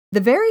The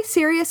Very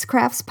Serious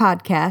Crafts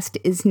podcast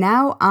is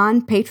now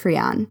on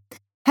Patreon.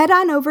 Head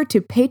on over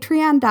to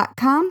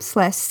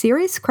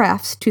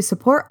patreon.com/seriouscrafts to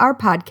support our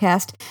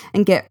podcast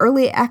and get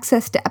early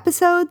access to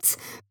episodes,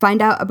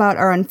 find out about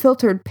our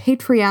unfiltered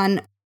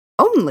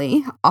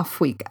Patreon-only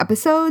off-week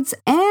episodes,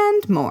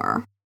 and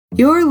more.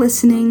 You're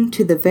listening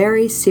to the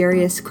Very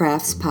Serious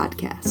Crafts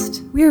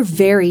podcast. We're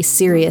very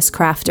serious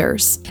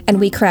crafters, and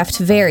we craft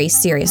very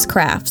serious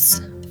crafts.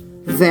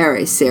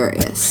 Very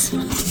serious.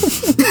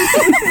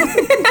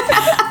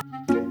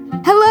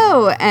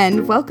 Hello,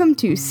 and welcome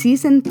to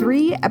Season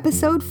 3,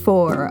 Episode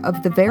 4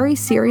 of the Very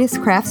Serious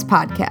Crafts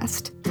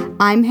podcast.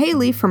 I'm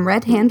Haley from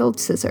Red Handled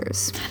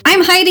Scissors.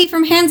 I'm Heidi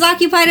from Hands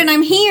Occupied, and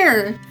I'm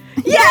here.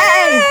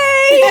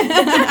 Yay!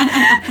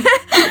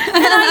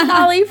 And I'm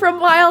Holly from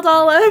Wild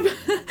Olive.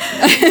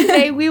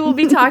 Today we will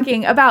be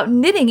talking about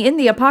knitting in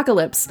the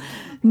apocalypse,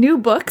 new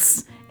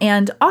books,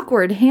 and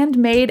awkward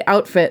handmade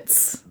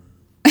outfits.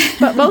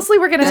 But mostly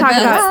we're going to talk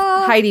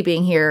about Heidi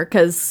being here,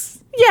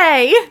 because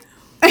yay!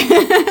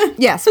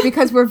 Yes,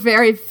 because we're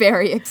very,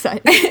 very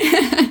excited.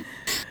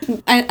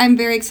 I'm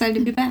very excited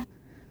to be back.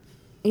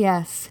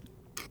 Yes.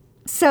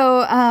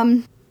 So,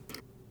 I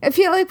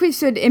feel like we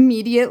should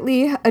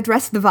immediately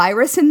address the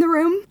virus in the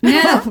room.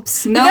 No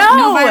virus in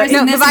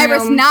this the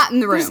virus room. Not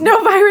in the room. There's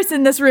no virus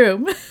in this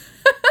room.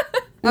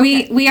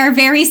 Okay. We are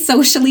very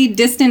socially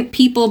distant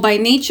people by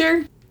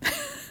nature.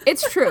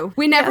 It's true.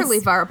 We never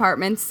leave our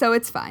apartments, so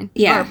it's fine.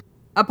 Yeah. Our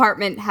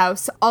apartment,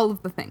 house, all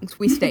of the things.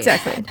 We stay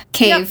inside.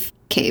 Cave.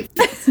 Cave.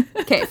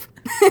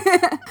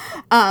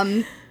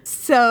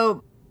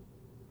 So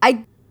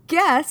I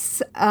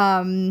guess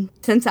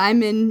since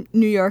I'm in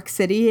New York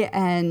City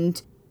and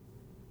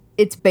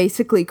it's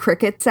basically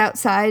crickets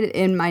outside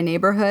in my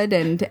neighborhood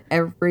and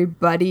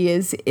everybody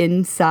is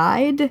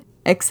inside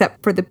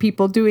except for the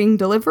people doing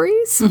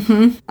deliveries,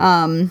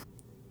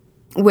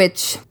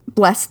 which,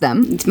 bless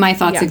them. It's my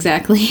thoughts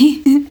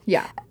exactly.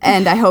 Yeah.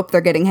 And I hope they're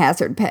getting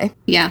hazard pay.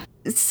 Yeah.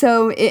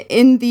 So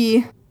in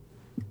the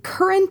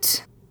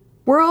current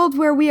world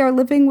where we are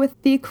living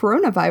with the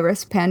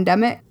coronavirus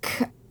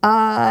pandemic,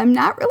 I'm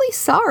not really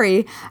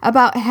sorry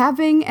about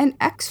having an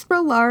extra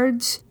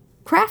large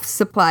craft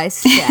supply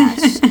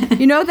stash.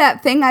 You know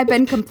that thing I've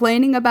been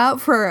complaining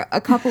about for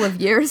a couple of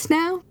years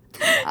now?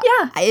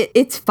 Yeah.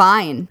 It's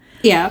fine.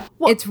 Yeah.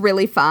 Well, it's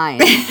really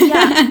fine.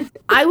 Yeah.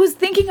 I was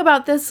thinking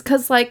about this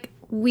because, like,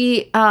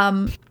 we,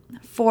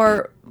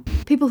 for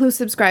people who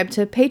subscribe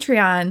to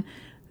Patreon,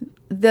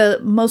 the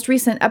most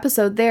recent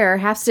episode there,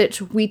 Half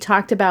Stitch, we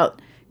talked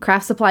about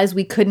craft supplies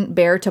we couldn't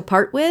bear to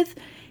part with.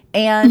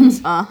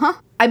 And,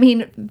 I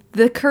mean,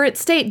 the current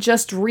state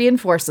just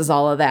reinforces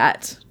all of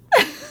that.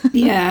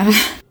 Yeah.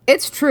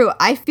 It's true.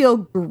 I feel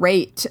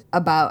great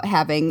about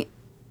having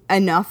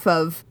enough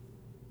of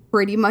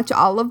pretty much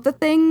all of the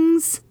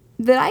things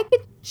that I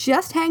could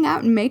just hang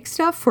out and make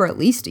stuff for at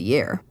least a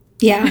year.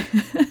 Yeah.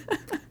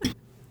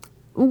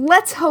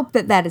 Let's hope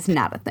that is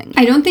not a thing.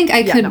 I don't think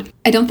I could. No.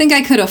 I don't think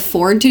I could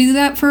afford to do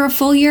that for a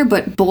full year,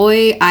 but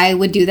boy, I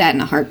would do that in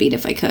a heartbeat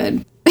if I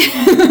could.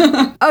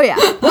 Oh yeah.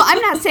 Well,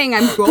 I'm not saying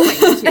I'm going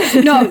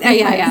to. No.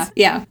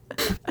 Yeah.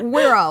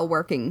 We're all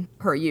working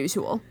per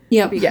usual.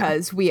 Yeah.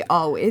 Because we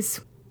always.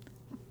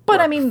 But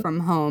work I mean, from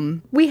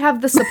home. We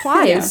have the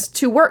supplies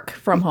to work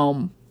from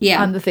home.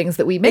 Yeah. On the things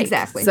that we make.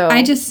 Exactly. So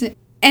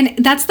and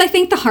that's I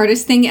think the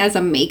hardest thing as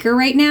a maker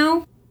right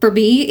now for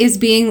me is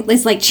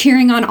like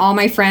cheering on all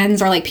my friends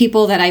or like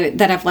people that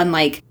have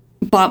like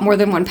bought more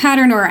than one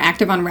pattern or are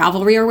active on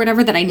Ravelry or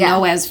whatever that I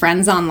know as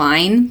friends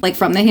online, like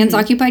from the Hands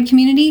Occupied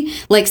community,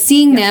 like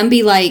seeing them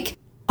be like,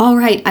 all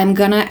right, I'm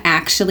gonna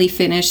actually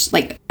finish,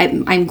 like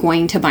I'm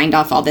going to bind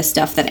off all this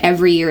stuff that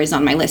every year is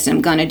on my list and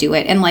I'm gonna do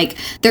it. And like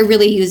they're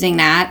really using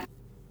that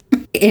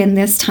in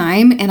this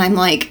time, and I'm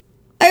like,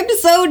 I'm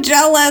so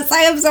jealous. I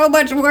have so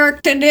much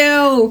work to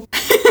do.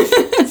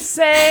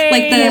 Same.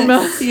 Like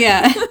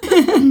yeah.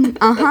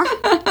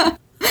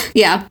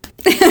 Yeah.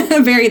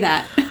 Very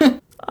that.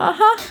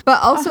 But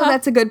also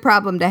that's a good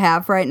problem to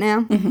have right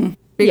now.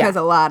 Because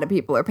a lot of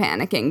people are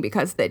panicking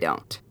because they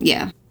don't.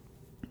 Yeah.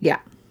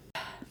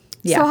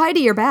 So Heidi,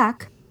 you're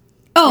back.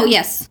 Oh,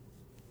 yes.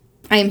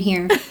 I am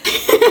here.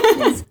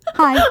 Yes.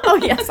 Hi. Oh,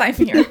 yes, I'm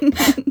here.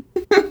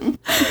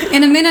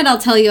 In a minute, I'll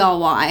tell you all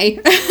why.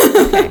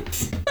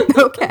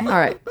 Okay. All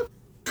right.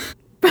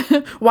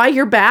 Why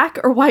you're back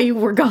or why you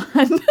were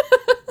gone?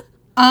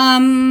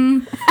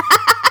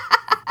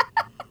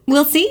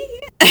 We'll see.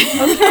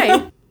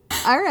 Okay.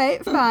 All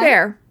right, fine.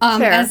 Fair.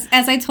 As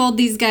I told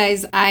these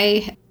guys,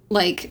 I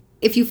like,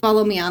 if you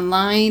follow me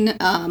online,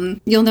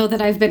 you'll know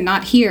that I've been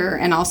not here,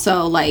 and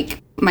also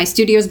like my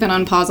studio's been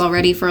on pause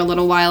already for a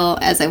little while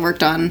as I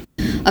worked on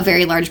a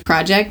very large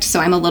project. So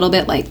I'm a little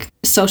bit like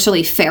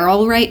socially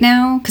feral right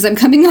now because I'm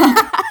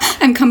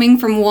coming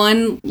from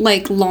one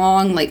like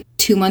long, like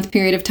 2-month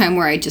period of time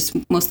where I just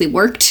mostly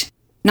worked,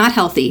 not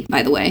healthy,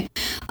 by the way.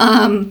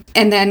 And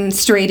then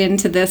straight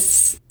into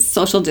this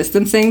social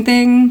distancing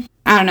thing.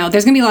 I don't know.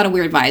 There's going to be a lot of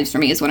weird vibes for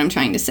me is what I'm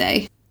trying to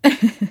say.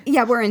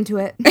 Yeah, we're into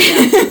it.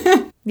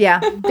 Yeah.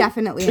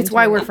 Definitely. It's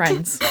why we're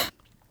friends.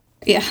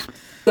 Yeah.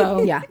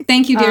 So Yeah.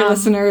 thank you, dear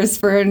listeners,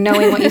 for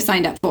knowing what you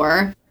signed up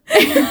for.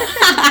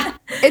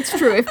 It's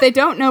true. If they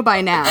don't know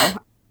by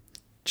now,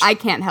 I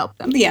can't help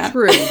them. Yeah.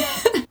 True.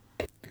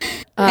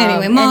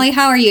 Anyway, Molly,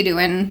 how are you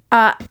doing?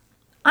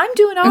 I'm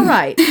doing all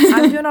right.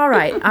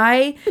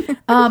 I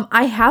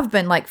have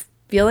been like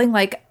feeling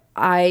like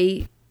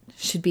I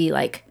should be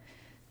like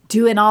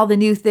doing all the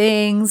new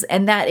things,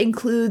 and that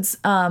includes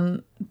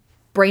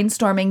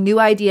brainstorming new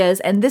ideas.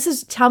 And this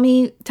is tell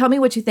me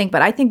what you think,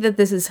 but I think that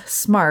this is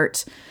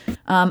smart.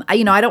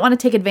 I don't want to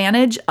take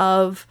advantage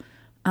of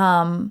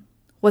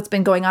what's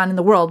been going on in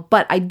the world,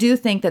 but I do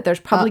think that there's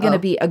probably going to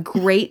be a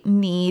great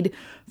need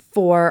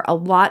for a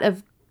lot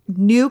of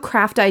new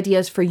craft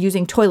ideas for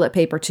using toilet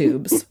paper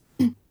tubes.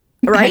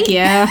 Right? Heck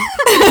yeah.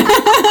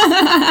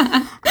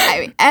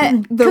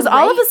 Because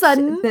all of a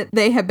sudden that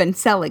they have been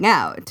selling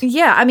out.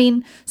 Yeah, I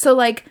mean, so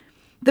like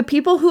the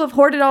people who have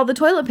hoarded all the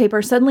toilet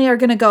paper suddenly are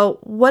going to go,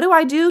 what do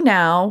I do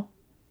now?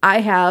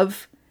 I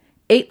have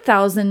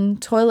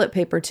 8,000 toilet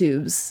paper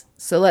tubes,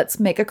 so let's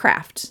make a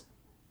craft.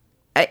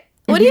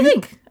 What do you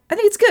think? I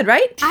think it's good,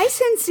 right? I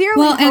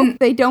sincerely hope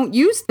they don't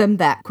use them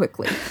that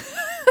quickly.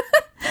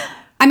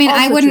 I mean,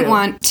 Also I wouldn't true.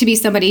 want to be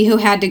somebody who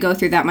had to go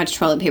through that much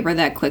toilet paper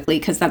that quickly,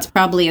 because that's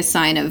probably a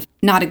sign of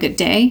not a good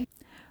day.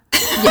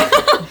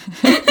 I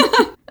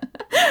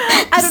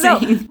don't know.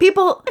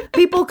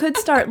 People could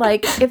start,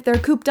 like, if they're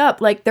cooped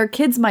up, like their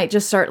kids might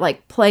just start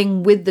like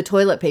playing with the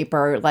toilet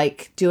paper,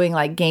 like doing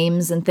like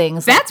games and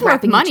things. That's like, worth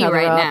wrapping each money other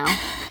right up. now.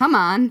 Come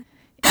on.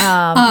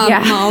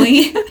 Yeah.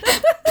 Molly.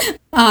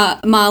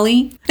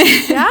 Molly.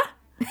 Yeah?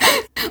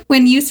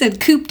 When you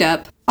said cooped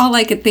up, all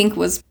I could think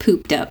was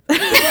pooped up.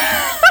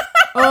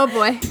 Oh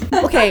boy.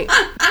 Okay.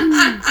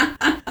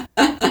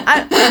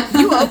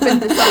 You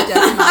opened the subject,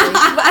 Molly.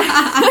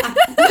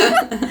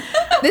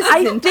 This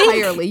is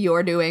entirely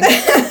your doing.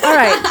 All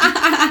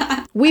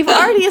right. We've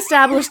already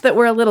established that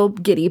we're a little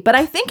giddy, but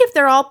I think if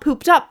they're all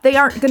pooped up, they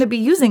aren't going to be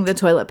using the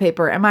toilet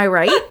paper. Am I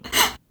right?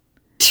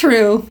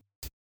 True.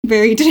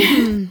 Very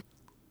true.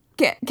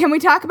 Can we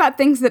talk about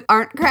things that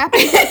aren't crappy?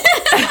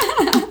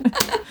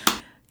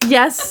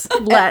 Yes,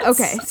 let's.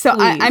 Okay, so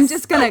I'm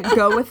just going to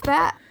go with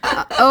that.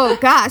 Oh,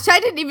 gosh.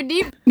 I didn't even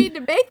need to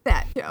make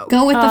that joke.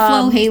 Go with the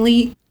flow,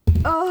 Haley.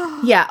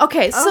 Yeah,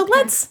 okay, so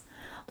let's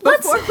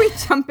Before we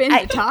jump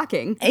into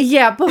talking.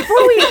 yeah,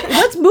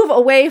 let's move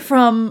away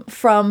from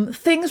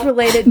things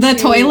related The to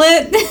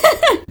toilet.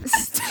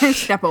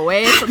 Step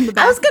away from the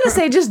back. I was going to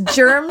say just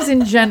germs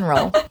in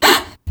general.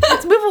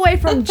 Let's move away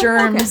from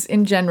germs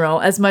in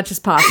general as much as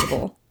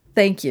possible.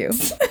 Thank you.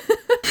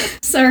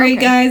 Sorry,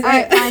 guys. All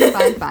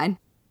right, fine.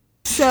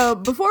 So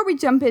before we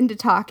jump into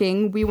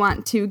talking, we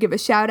want to give a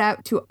shout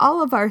out to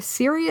all of our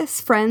serious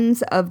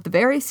friends of the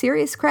Very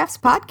Serious Crafts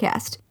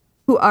podcast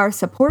who are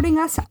supporting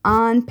us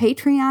on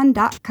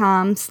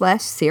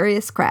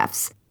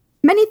patreon.com/seriouscrafts.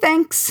 Many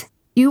thanks.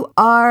 You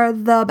are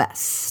the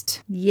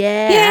best.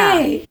 Yeah.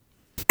 Yay.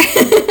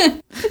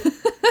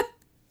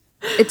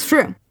 It's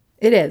true.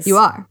 It is. You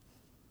are.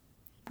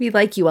 We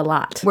like you a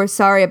lot. We're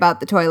sorry about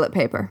the toilet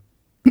paper.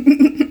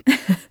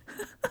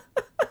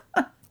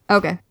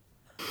 Okay.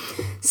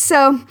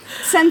 So,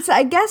 since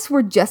I guess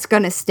we're just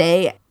going to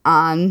stay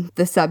on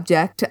the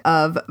subject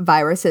of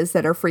viruses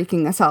that are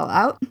freaking us all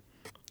out,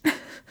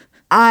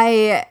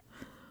 I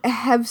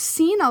have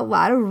seen a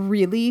lot of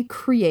really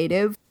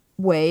creative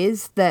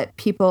ways that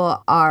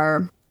people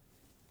are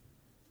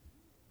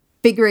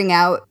figuring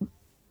out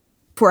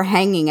for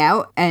hanging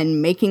out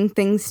and making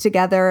things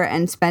together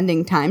and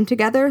spending time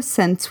together,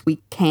 since we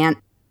can't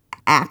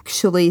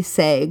actually,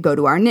 say, go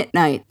to our knit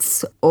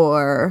nights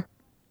or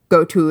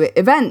go to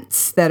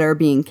events that are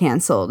being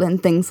canceled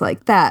and things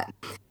like that.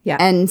 Yeah.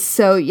 And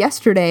so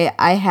yesterday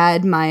I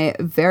had my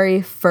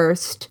very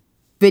first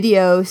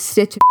video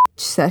stitch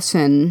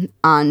session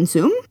on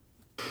Zoom,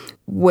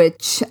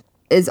 which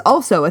is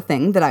also a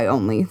thing that I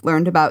only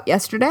learned about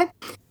yesterday.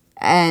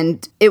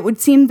 And it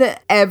would seem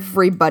that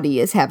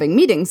everybody is having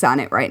meetings on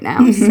it right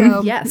now.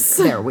 So Yes.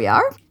 there we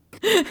are.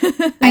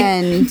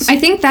 And I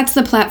think that's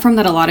the platform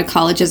that a lot of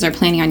colleges are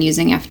planning on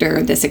using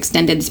after this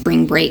extended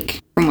spring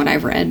break, from what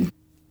I've read.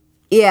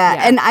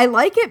 yeah, and I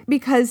like it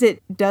because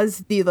it does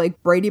the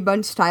like Brady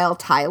Bunch style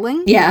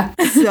tiling. Yeah.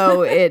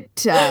 So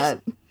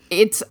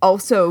it's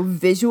also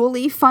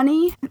visually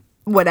funny,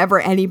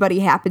 whatever anybody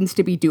happens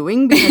to be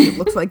doing, because it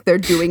looks like they're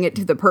doing it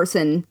to the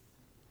person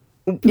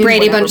in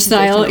Brady whatever Bunch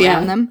style, position yeah.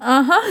 around them.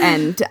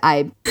 And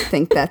I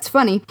think that's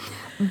funny.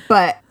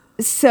 But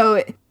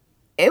so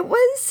it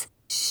was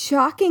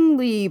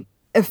shockingly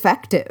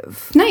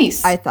effective.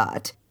 Nice. I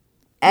thought.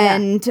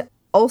 And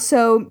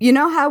also, you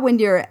know how when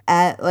you're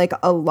at like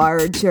a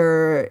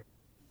larger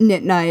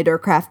knit night or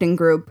crafting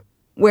group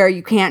where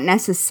you can't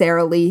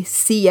necessarily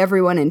see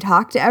everyone and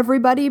talk to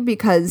everybody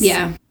because,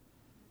 yeah.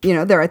 you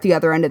know, they're at the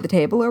other end of the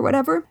table or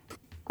whatever.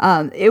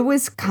 It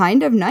was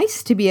kind of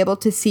nice to be able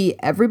to see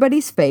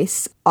everybody's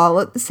face all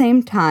at the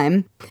same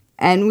time.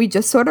 And we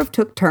just sort of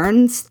took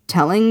turns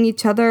telling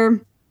each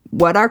other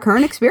what our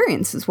current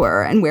experiences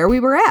were and where we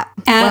were at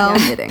while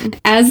knitting.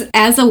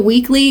 As a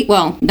weekly,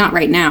 well, not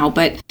right now,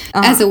 but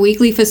as a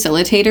weekly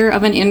facilitator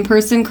of an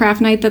in-person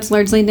craft night that's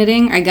largely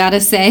knitting, I gotta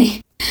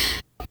say,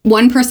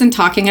 one person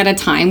talking at a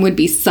time would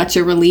be such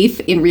a relief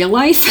in real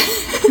life.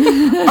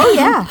 Oh,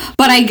 yeah.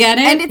 But I get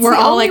it. We're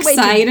all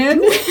excited.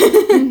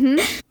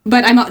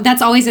 But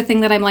that's always a thing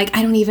that I'm like,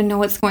 I don't even know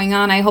what's going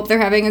on. I hope they're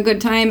having a good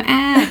time.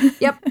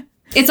 Yep.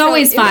 It's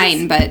always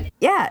fine, but...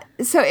 Yeah.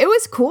 So it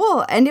was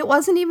cool. And it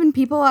wasn't even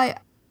people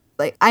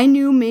I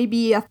knew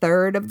maybe a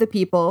third of the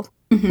people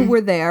who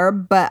were there,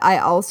 but I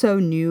also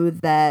knew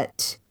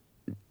that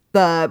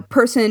the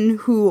person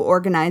who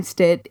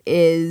organized it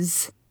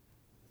is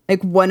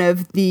like one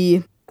of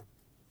the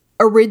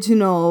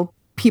original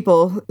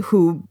people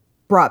who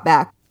brought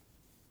back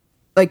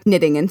like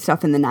knitting and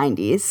stuff in the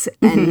 90s.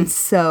 And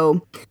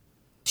so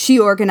she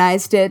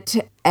organized it,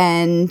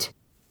 and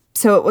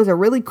so it was a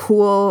really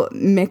cool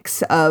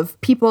mix of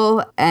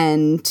people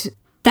and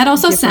that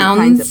also different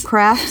kinds sounds of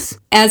crafts.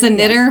 As a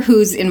knitter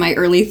who's in my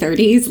early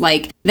 30s,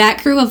 like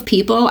that crew of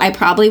people, I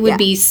probably would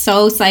be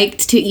so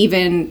psyched to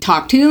even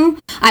talk to.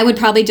 I would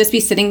probably just be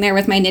sitting there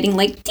with my knitting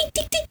like tick,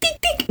 tick, tick, tick,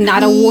 tick,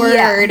 not a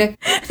word.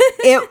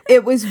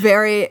 It was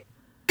very...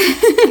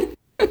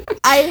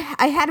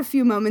 I had a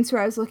few moments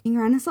where I was looking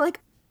around and I was like,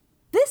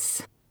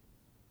 this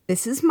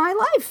is my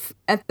life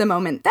at the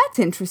moment. That's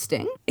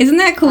interesting. Isn't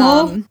that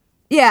cool?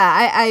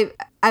 Yeah,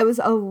 I was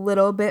a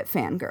little bit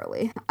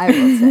fangirly, I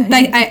will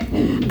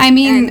say. I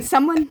mean,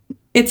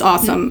 it's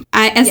awesome.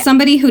 As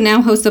somebody who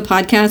now hosts a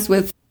podcast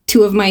with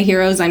two of my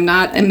heroes, I'm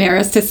not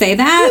embarrassed to say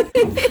that.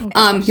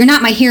 You're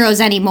not my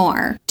heroes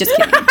anymore. Just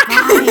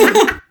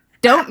kidding.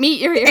 Don't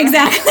meet your heroes.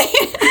 Exactly.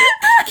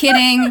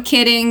 kidding.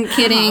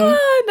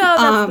 Oh, no,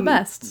 that's the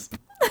best.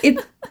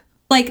 It's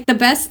like the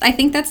best. I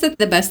think that's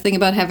the best thing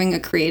about having a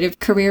creative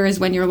career is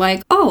when you're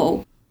like,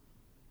 oh,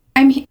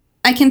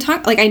 I can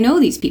talk, like I know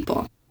these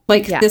people.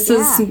 Like this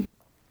is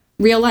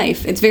real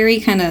life. It's very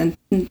kind of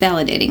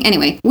validating.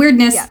 Anyway,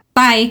 weirdness. Yeah.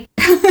 Bye.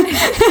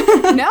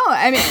 No,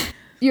 I mean,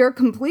 you're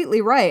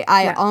completely right.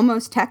 I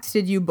almost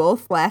texted you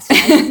both last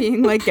night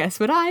being like, guess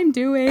what I'm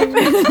doing?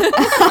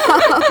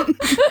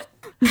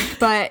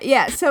 But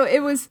yeah, so it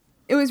was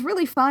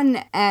really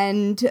fun.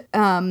 And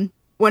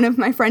one of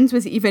my friends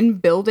was even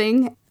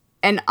building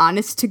an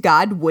honest to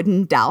God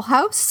wooden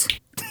dollhouse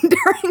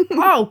during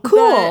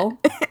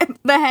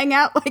the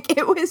hangout. Like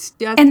it was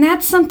just, and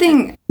that's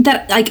something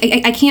that like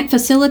I can't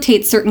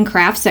facilitate certain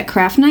crafts at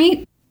craft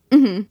night.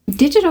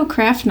 Digital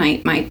craft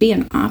night might be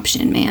an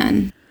option,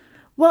 man.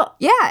 Well,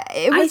 yeah,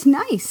 it was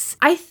nice.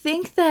 I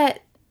think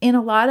that in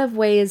a lot of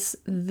ways,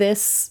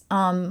 this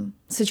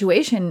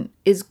situation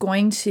is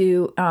going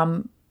to,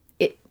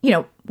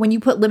 when you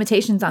put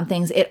limitations on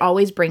things, it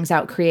always brings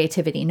out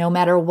creativity, no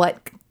matter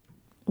what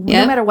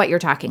you're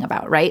talking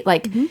about, right?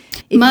 Like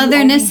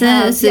mother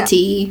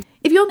necessity.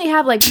 If you only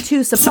have like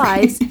two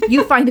supplies,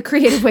 you find a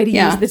creative way to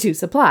use the two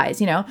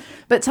supplies,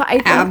 But so I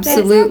think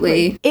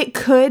absolutely it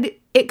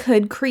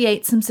could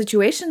create some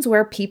situations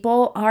where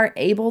people are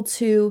able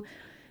to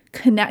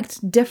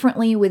connect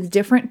differently with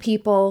different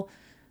people,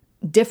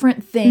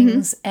 different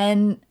things,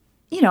 and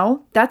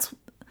that's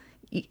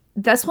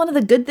one of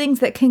the good things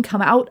that can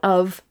come out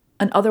of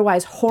an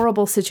otherwise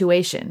horrible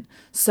situation.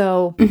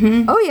 So,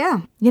 oh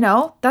yeah,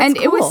 that's and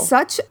cool. It was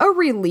such a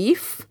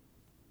relief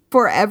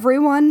for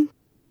everyone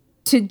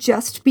to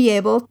just be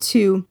able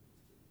to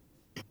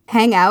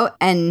hang out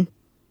and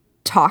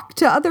talk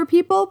to other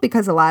people,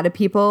 because a lot of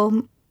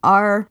people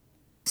are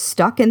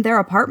stuck in their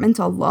apartments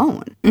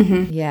alone.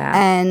 Yeah,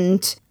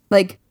 and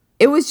like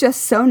it was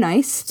just so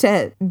nice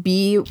to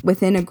be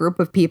within a group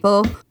of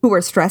people who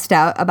were stressed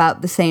out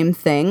about the same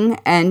thing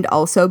and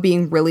also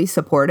being really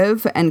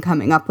supportive and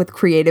coming up with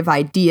creative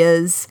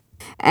ideas.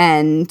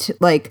 And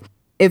like,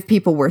 if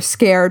people were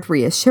scared,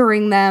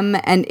 reassuring them.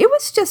 And it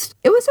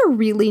was a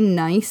really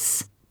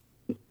nice,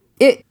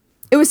 it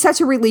was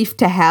such a relief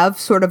to have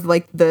sort of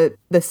like the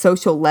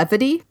social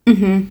levity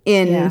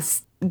in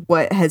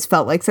what has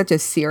felt like such a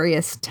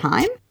serious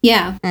time.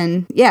 Yeah.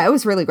 And yeah, it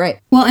was really great.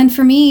 Well, and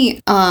for me,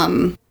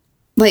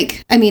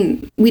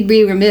 we'd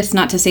be remiss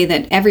not to say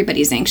that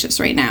everybody's anxious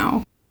right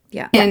now.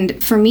 Yeah.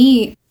 And for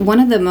me, one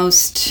of the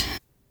most,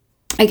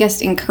 I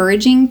guess,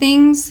 encouraging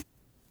things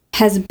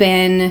has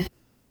been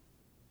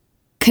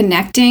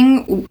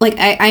connecting. Like,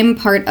 I'm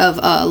part of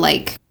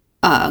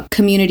a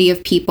community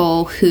of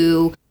people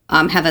who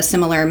have a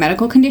similar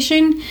medical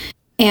condition.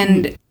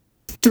 And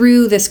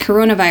through this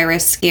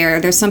coronavirus scare,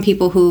 there's some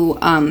people who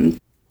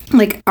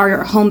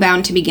are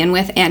homebound to begin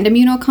with and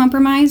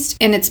immunocompromised.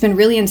 And it's been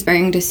really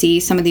inspiring to see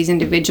some of these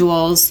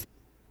individuals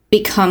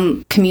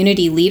become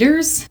community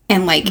leaders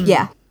and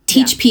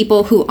teach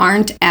people who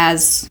aren't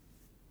as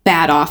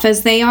bad off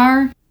as they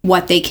are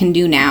what they can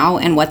do now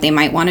and what they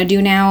might want to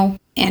do now,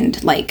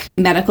 and like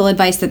medical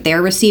advice that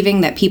they're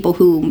receiving that people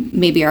who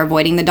maybe are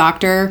avoiding the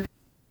doctor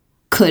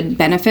could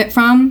benefit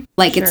from.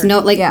 Like, it's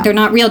they're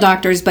not real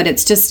doctors, but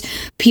it's just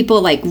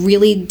people like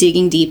really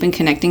digging deep and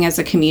connecting as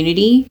a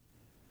community,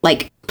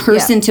 like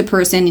person to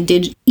person,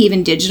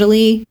 even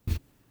digitally.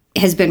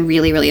 has been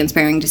really, really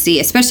inspiring to see,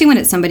 especially when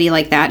it's somebody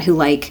like that who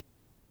like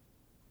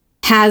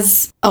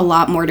has a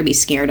lot more to be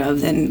scared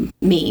of than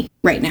me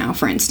right now,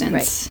 for instance.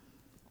 Right.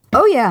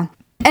 Oh, yeah.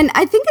 And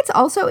I think it's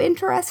also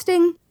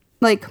interesting,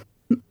 like,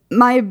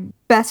 my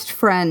best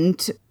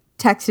friend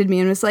texted me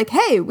and was like,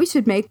 hey, we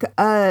should make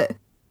a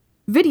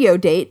video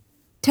date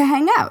to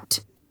hang out.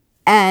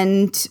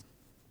 And,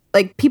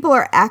 like, people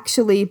are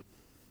actually,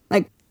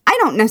 like, I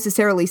don't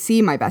necessarily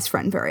see my best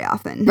friend very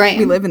often. Right.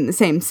 We live in the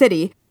same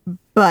city,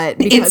 but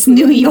because It's we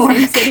New live in the York.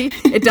 same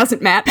city, it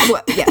doesn't matter.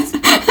 Well, yes.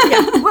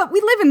 Yeah. Well, we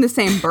live in the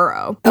same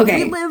borough.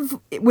 Okay. We live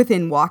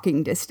within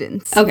walking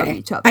distance of Okay.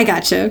 each other. I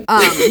gotcha.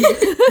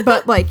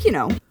 But like, you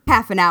know,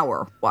 half an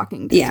hour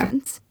walking Yeah.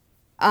 distance.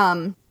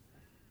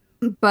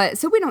 But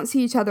so we don't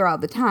see each other all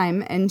the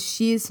time, and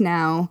she's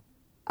now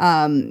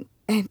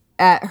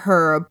at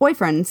her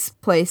boyfriend's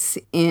place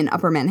in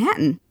Upper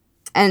Manhattan.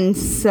 And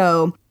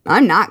so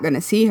I'm not going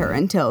to see her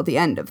until the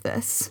end of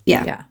this.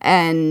 Yeah. Yeah.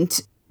 And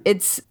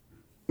it's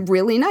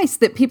really nice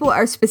that people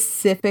are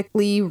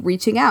specifically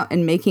reaching out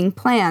and making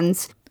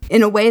plans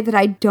in a way that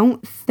I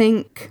don't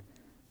think...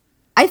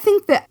 I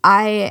think that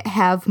I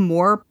have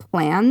more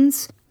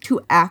plans to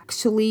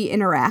actually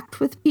interact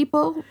with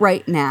people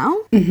right now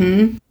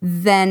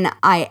than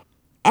I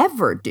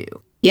ever do.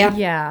 Yeah.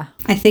 Yeah.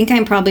 I think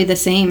I'm probably the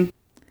same.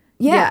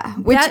 Yeah,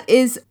 which that-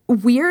 is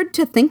weird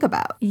to think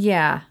about.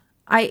 Yeah.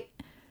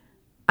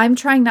 I'm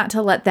trying not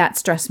to let that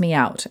stress me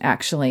out,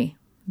 actually.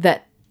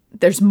 That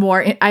there's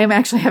more, I am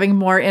actually having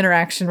more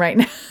interaction right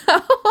now.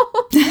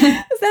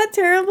 Is that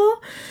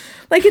terrible?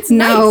 Like, it's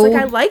No. nice.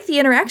 Like, I like the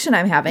interaction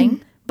I'm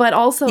having, but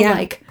also, Yeah.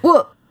 like,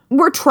 Well,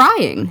 we're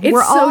trying. It's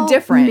we're so all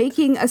different.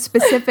 making a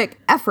specific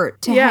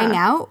effort to Yeah. hang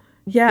out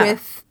Yeah.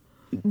 with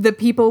the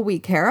people we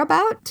care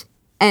about.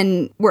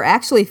 And we're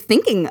actually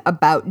thinking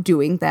about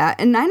doing that.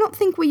 And I don't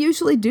think we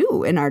usually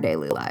do in our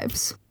daily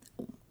lives.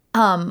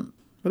 blah,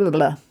 blah,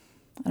 blah.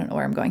 I don't know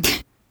where I'm going.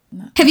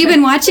 Have you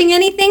been watching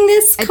anything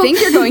this? I think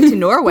you're going to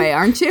Norway,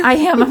 aren't you? I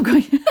am. I'm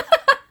going.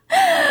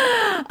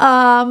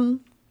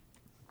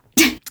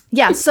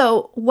 Yeah.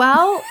 So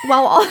while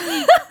all,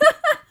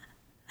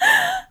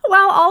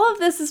 while all of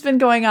this has been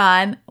going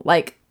on,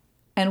 like,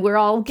 and we're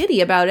all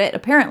giddy about it,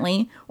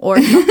 apparently,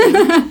 or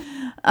something,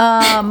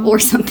 or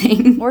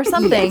something. or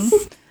something.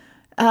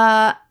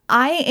 I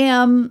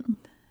am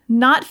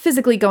not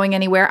physically going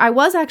anywhere. I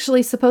was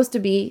actually supposed to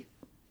be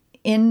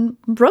in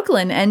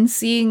Brooklyn and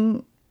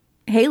seeing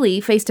Haley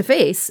face to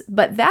face,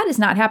 but that is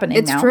not happening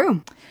It's now.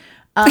 true.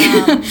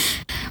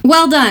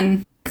 Well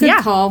done. Good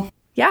Yeah. call.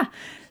 Yeah.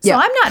 So Yeah.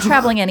 I'm not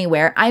traveling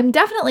anywhere. I'm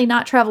definitely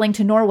not traveling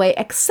to Norway,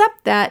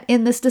 except that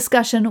in this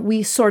discussion,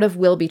 we sort of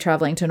will be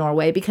traveling to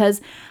Norway because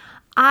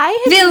I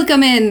have,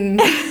 Willkommen.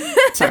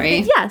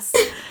 Sorry. yes,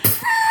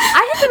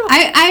 I have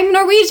been, I'm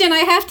Norwegian. I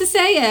have to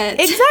say it.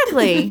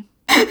 exactly.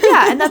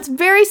 Yeah. And that's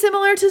very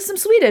similar to some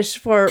Swedish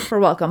for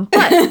welcome.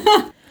 But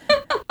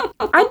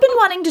I've been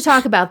wanting to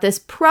talk about this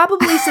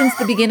probably since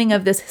the beginning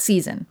of this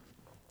season.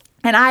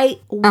 And I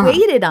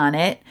waited on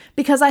it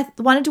because I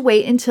wanted to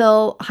wait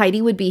until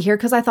Heidi would be here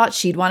because I thought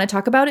she'd want to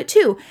talk about it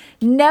too.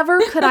 Never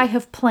could I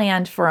have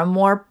planned for a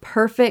more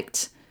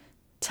perfect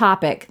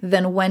topic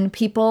than when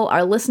people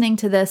are listening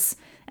to this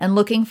and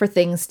looking for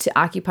things to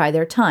occupy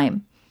their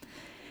time.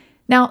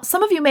 Now,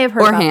 some of you may have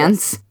heard Or about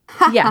hands. this.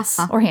 Yes,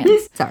 or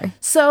hands. Sorry.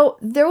 So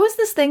there was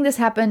this thing that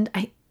happened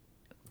a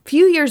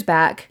few years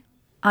back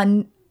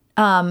on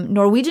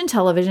Norwegian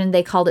television.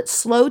 They called it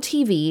Slow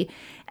TV,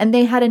 and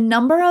they had a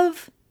number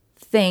of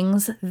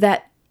things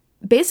that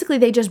basically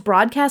they just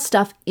broadcast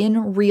stuff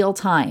in real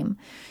time.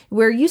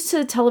 We're used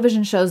to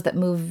television shows that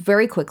move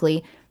very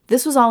quickly.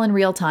 This was all in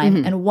real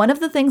time. And one of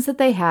the things that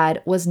they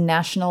had was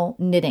National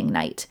Knitting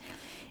Night.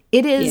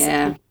 It is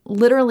Yeah.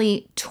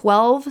 literally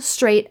 12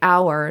 straight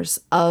hours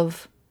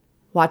of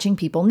watching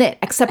people knit,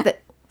 except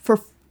that for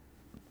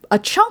a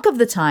chunk of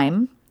the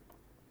time,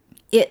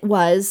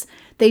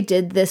 they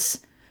did this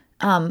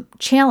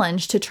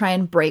challenge to try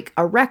and break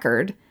a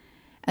record.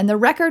 And the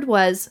record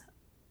was,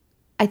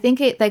 I think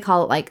they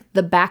call it like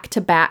the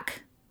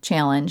back-to-back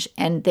challenge.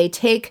 And they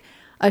take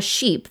a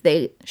sheep,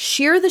 they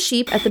shear the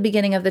sheep at the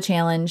beginning of the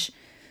challenge.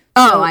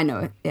 Oh, I know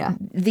it.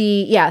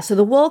 Yeah. So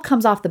the wool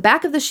comes off the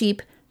back of the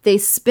sheep. They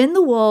spin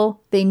the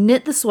wool, they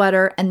knit the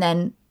sweater, and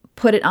then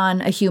put it on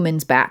a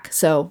human's back.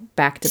 So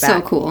back to back.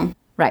 So cool.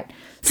 Right.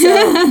 So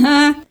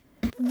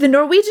the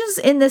Norwegians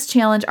in this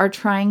challenge are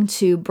trying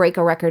to break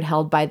a record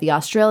held by the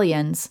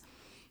Australians.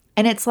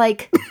 And it's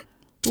like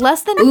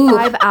less than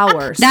 5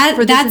 hours.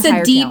 for this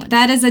entire challenge.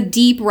 That is a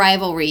deep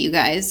rivalry, you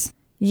guys.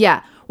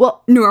 Yeah.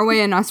 Well, Norway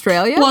and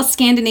Australia? Well,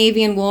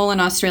 Scandinavian wool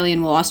and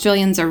Australian wool.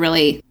 Australians are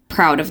really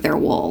proud of their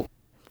wool.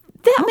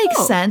 that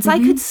makes sense. I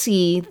could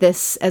see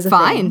this as a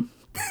Fine.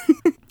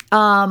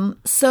 thing.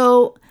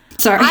 So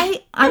Sorry.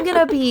 I'm going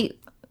to be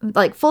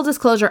like full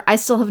disclosure. I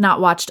still have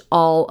not watched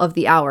all of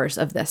the hours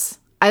of this.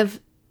 I've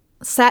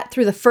sat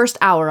through the first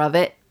hour of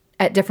it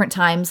at different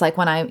times, like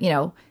when I,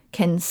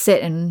 can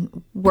sit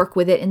and work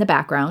with it in the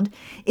background.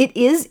 It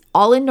is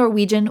all in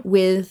Norwegian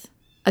with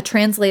a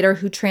translator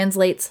who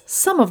translates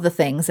some of the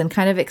things and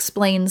kind of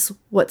explains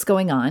what's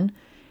going on.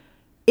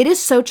 It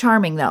is so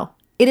charming, though.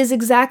 It is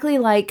exactly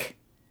like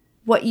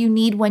what you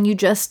need when you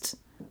just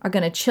are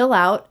going to chill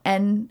out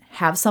and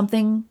have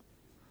something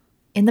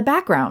in the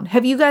background.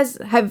 Have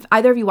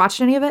either of you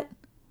watched any of it?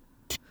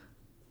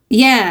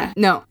 Yeah.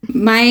 No,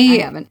 I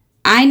haven't.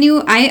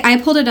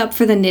 I pulled it up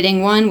for the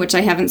knitting one, which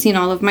I haven't seen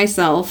all of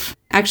myself.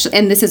 Actually,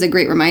 and this is a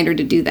great reminder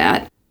to do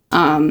that.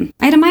 I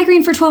had a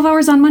migraine for 12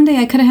 hours on Monday.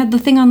 I could have had the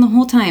thing on the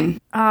whole time.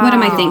 What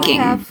am I thinking?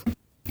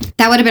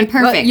 That would have been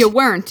perfect. Well, you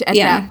weren't at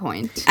that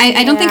point.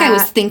 I don't think I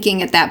was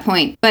thinking at that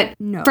point. But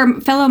for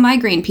fellow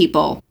migraine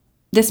people,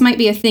 this might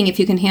be a thing if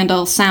you can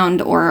handle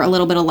sound or a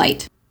little bit of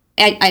light.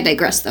 I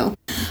digress, though.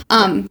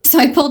 So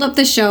I pulled up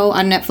the show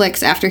on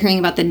Netflix after hearing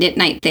about the Knit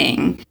Night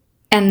thing.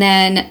 And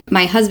then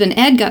my husband,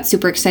 Ed, got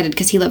super excited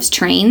because he loves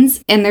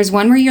trains. And there's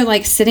one where you're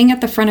like sitting at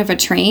the front of a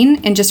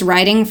train and just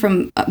riding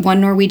from one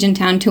Norwegian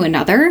town to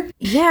another.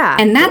 Yeah.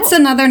 And that's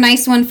another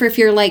nice one for if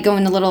you're like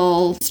going a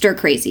little stir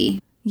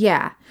crazy.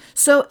 Yeah.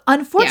 So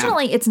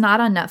unfortunately, it's not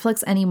on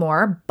Netflix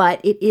anymore, but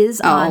it is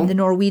on the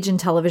Norwegian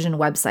television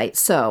website.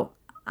 So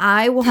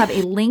I will have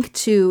a link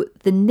to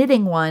the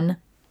knitting one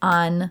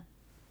on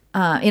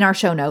in our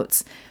show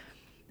notes.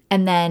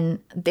 And then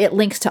it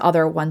links to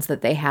other ones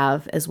that they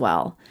have as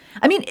well.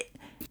 I mean,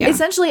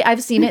 essentially,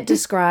 I've seen it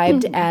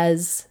described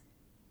as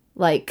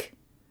like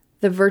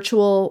the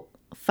virtual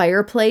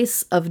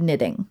fireplace of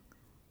knitting.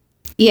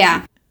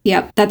 Yeah.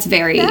 Yep. That's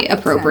very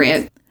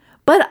appropriate. Sense.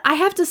 But I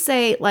have to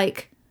say,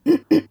 like,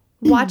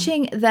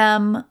 watching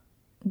them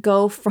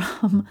go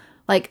from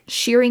like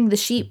shearing the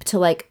sheep to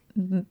like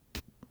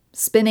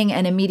spinning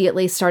and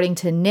immediately starting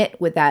to knit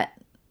with that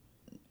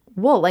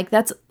wool, like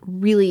that's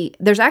really,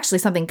 there's actually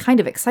something kind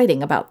of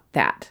exciting about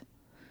that.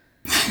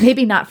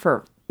 Maybe not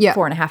for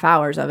 4.5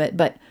 hours of it,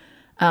 but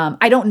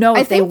I don't know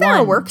if there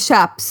are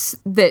workshops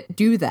that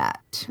do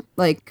that,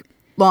 like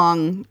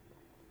long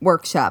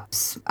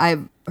workshops.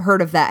 I've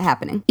heard of that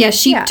happening. Yeah,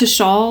 sheep to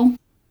shawl.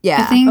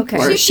 Yeah, I think. Okay.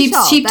 Or sheep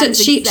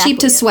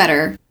to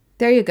sweater.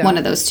 There you go. One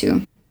of those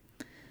two.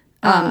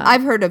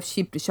 I've heard of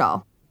sheep to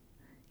shawl.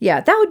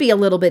 Yeah, that would be a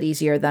little bit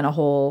easier than a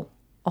whole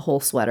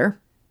sweater.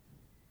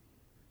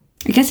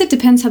 I guess it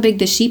depends how big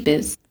the sheep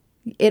is.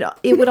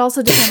 It would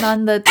also depend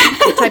on the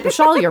type of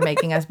shawl you're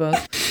making, I suppose.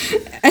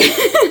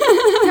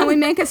 Can we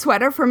make a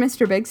sweater for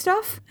Mr. Big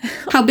Stuff?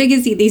 How big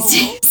is he these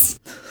days?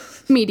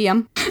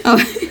 Medium. Oh,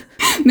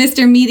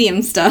 Mr.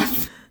 Medium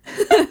Stuff.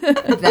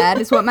 That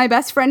is what my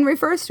best friend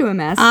refers to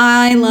him as.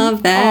 I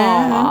love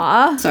that.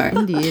 Aww. Sorry.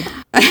 Indeed.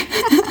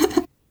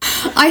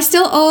 I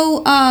still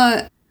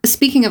owe,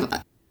 speaking of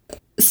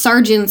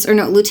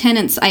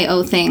lieutenants, I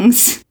owe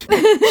things.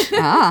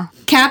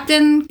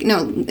 Captain,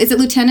 is it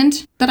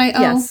lieutenant that I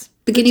owe? Yes.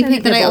 The guinea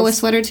pig that I owe a Nibbles.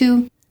 sweater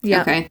to?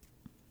 Yeah. Okay.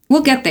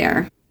 We'll get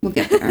there.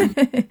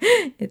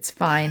 It's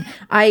fine.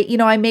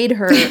 I made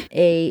her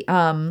a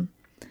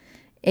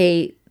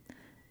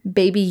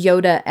Baby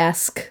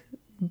Yoda-esque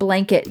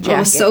blanket jacket.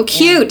 Oh, so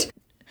cute.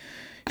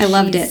 I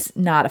loved it. She's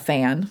not a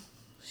fan.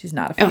 She's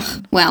not a fan.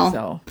 Ugh, well.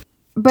 So.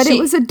 But it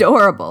was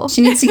adorable.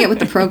 She needs to get with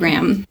the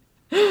program.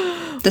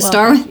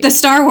 The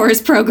Star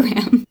Wars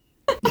program.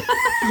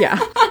 Yeah.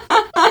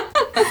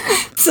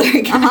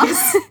 Sorry,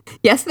 guys.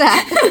 Yes,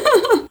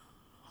 that.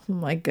 Oh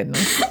my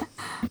goodness.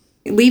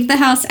 Leave the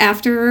house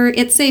after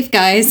it's safe,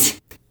 guys.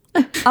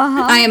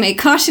 I am a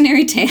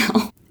cautionary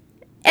tale.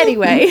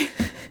 Anyway.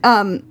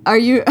 Are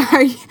you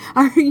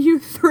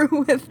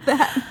through with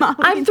that, Molly?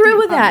 I'm through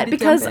with that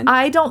because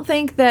I don't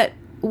think that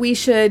we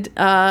should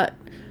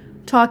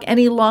talk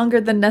any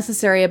longer than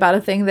necessary about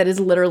a thing that is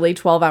literally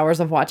 12 hours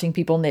of watching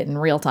people knit in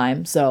real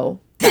time. So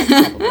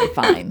that's probably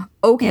fine.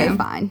 Okay,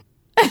 fine.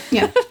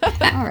 Yeah.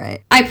 All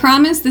right. I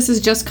promise this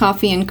is just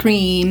coffee and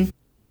cream.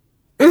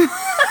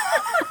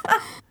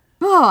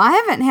 Oh, I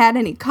haven't had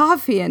any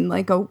coffee in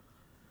like a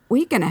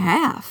week and a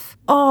half.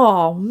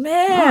 Oh,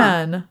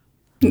 man.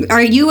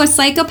 Are you a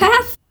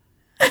psychopath?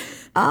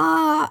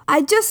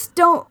 I just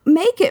don't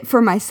make it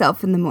for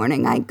myself in the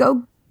morning. I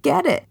go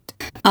get it.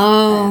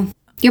 Oh,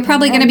 you're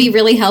probably going to be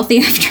really healthy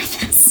after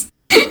this.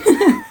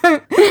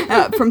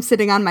 From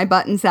sitting on my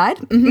butt inside.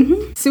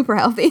 Mm-hmm. Super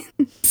healthy.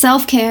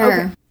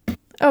 Self-care.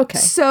 Okay.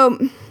 So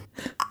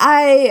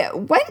I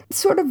went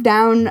sort of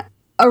down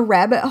a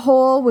rabbit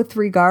hole with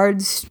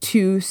regards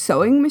to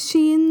sewing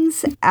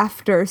machines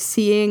after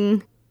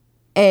seeing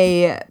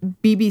a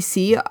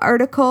BBC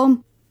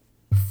article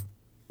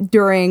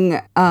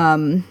during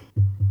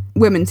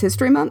Women's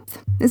History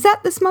Month. Is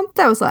that this month?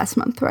 That was last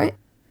month, right?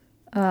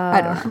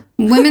 I don't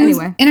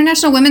know.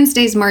 International Women's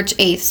Day is March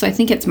 8th, so I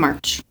think it's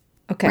March.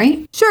 Okay.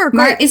 Right? Sure,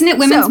 great. Isn't it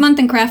Women's Month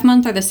and Craft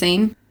Month are the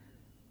same?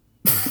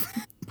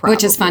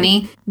 Which is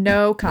funny.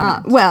 No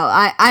comment. Well,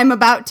 I'm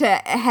about to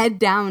head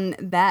down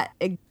that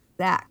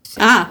exact.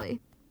 Actually.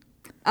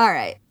 All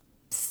right.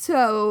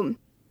 So,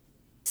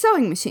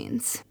 sewing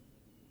machines.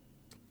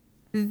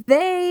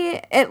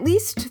 They, at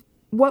least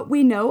what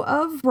we know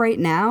of right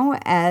now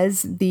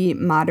as the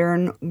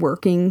modern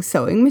working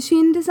sewing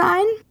machine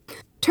design,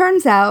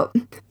 turns out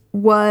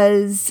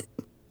was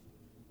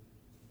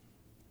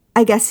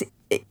I guess,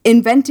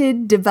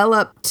 invented,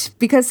 developed,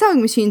 because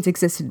sewing machines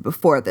existed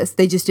before this,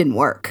 they just didn't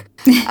work,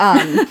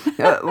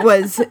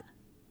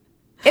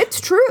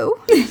 it's true,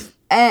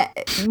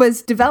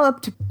 was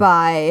developed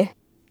by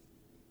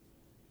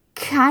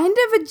kind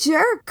of a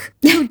jerk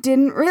who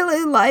didn't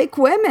really like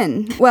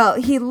women.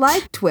 Well, he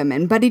liked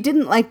women, but he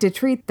didn't like to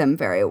treat them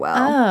very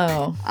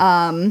well.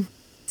 Oh.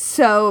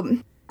 So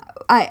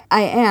I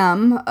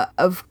am,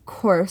 of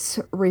course,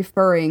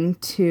 referring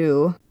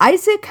to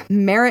Isaac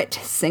Merritt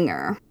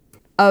Singer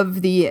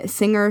of the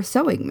Singer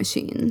sewing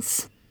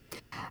machines.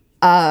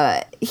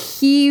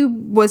 He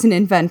was an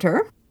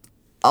inventor,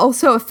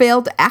 also a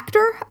failed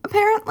actor,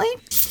 apparently.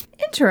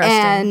 Interesting.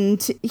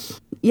 And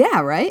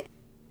right?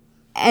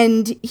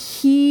 And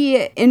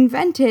he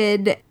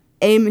invented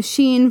a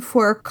machine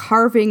for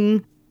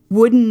carving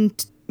wooden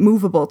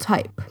movable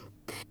type.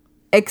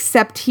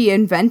 Except he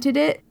invented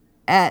it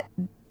at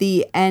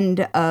the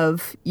end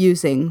of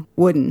using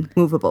wooden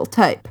movable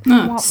type.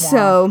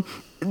 So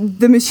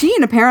the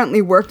machine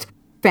apparently worked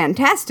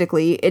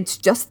fantastically. It's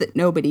just that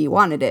nobody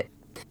wanted it.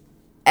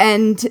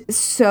 And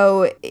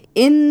so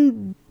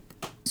in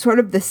sort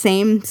of the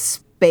same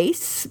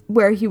space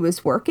where he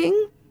was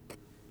working,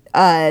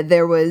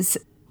 there was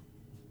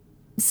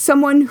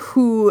someone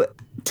who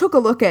took a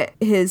look at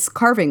his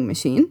carving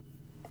machine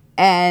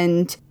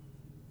and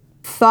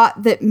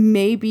thought that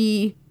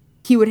maybe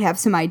he would have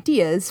some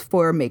ideas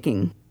for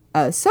making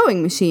a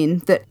sewing machine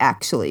that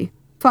actually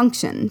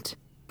functioned.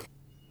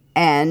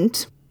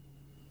 And,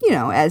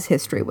 as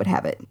history would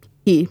have it,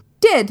 he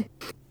did.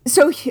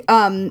 So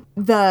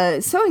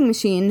the sewing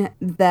machine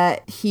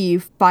that he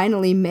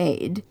finally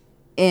made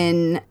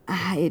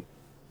I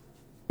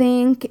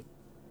think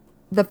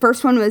the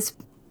first one was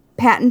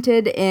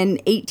patented in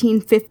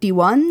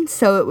 1851.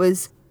 So it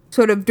was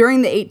sort of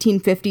during the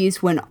 1850s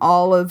when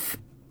all of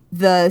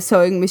the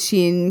sewing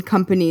machine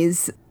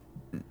companies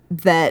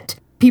that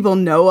people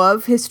know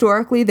of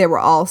historically, they were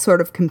all sort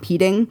of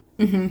competing.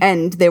 Mm-hmm.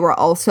 And they were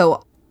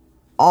also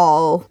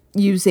all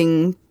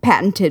using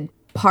patented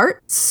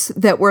parts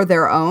that were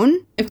their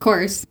oon. Of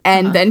course.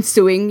 And then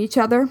suing each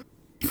other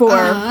for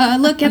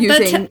look at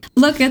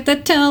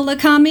the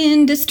telecom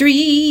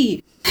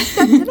industry.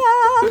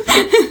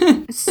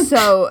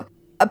 So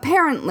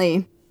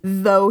apparently,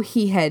 though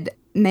he had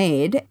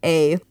made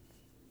a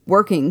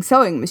working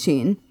sewing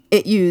machine,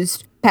 it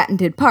used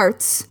patented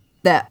parts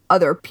that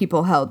other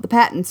people held the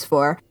patents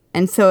for,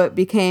 and so it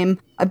became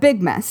a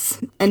big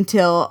mess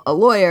until a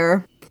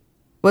lawyer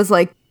was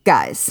like,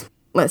 guys,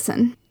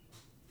 listen,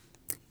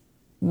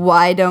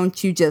 why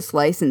don't you just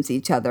license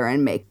each other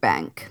and make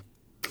bank?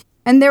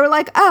 And they were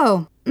like,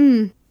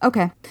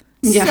 okay.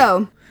 Yeah.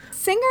 So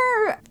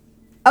Singer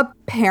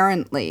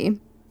apparently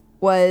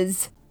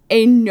was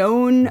a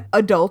known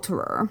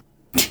adulterer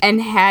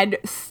and had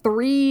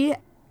 3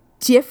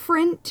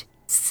 different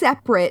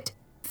separate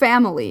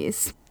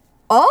families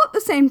all at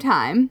the same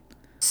time,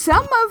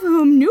 some of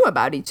whom knew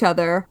about each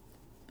other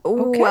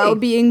while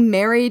being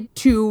married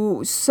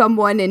to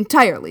someone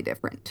entirely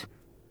different.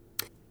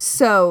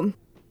 So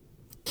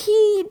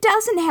he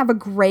doesn't have a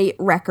great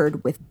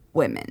record with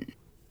women,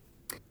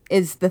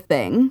 is the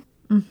thing.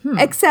 Mm-hmm.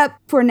 Except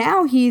for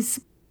now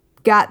he's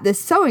got this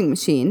sewing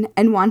machine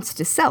and wants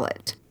to sell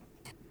it.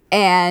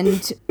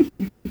 And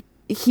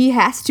he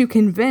has to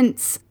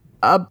convince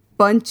a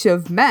bunch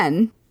of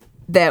men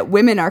that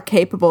women are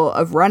capable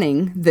of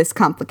running this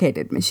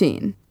complicated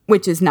machine,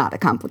 which is not a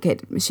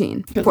complicated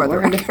machine, for the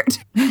record.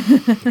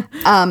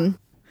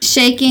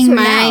 Shaking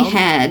my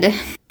head.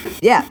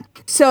 Yeah.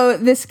 So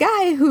this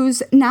guy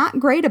who's not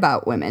great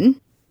about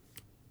women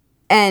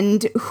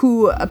and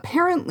who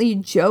apparently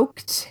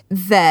joked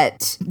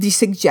that the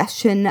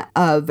suggestion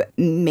of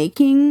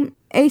making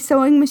a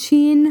sewing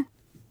machine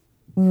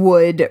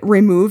would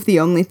remove the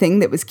only thing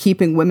that was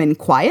keeping women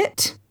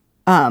quiet.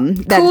 That's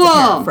a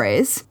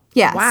paraphrase.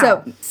 Yeah,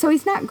 wow. So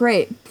he's not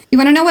great. You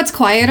want to know what's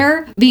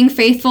quieter? Being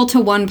faithful to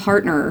one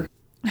partner.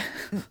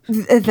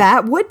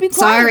 That would be quieter.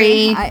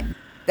 Sorry.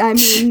 I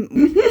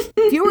mean,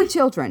 fewer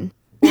children,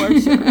 for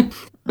sure.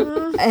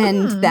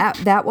 And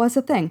that was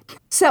a thing.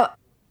 So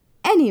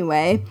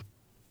anyway,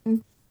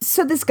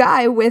 so this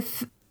guy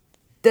with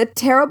the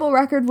terrible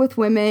record with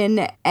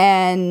women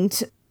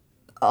and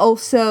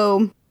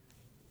also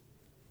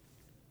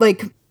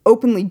like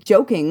openly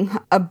joking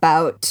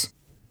about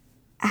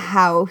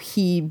how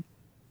he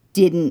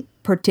didn't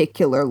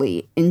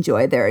particularly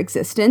enjoy their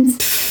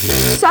existence.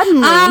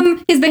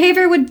 Suddenly, his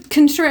behavior would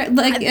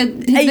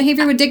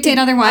behavior would dictate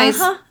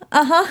otherwise.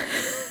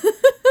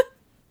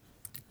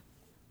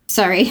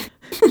 Sorry.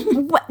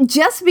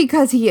 Just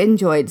because he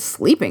enjoyed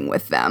sleeping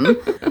with them,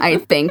 I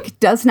think,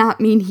 does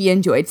not mean he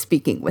enjoyed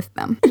speaking with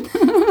them.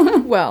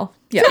 Well,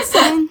 yes.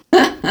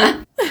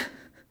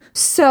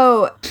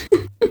 So,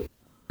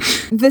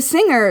 the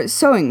Singer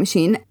sewing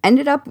machine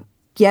ended up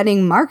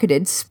getting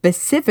marketed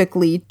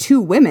specifically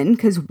to women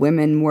because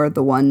women were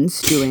the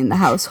ones doing the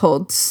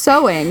household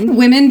sewing.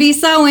 Women be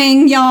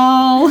sewing,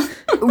 y'all.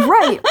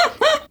 Right.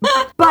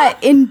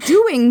 But in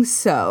doing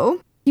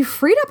so, you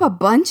freed up a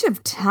bunch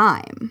of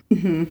time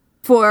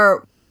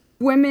for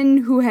women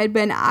who had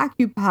been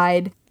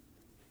occupied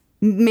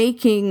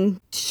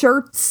making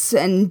shirts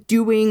and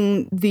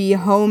doing the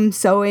home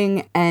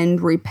sewing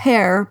and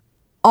repair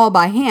all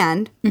by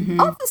hand,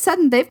 all of a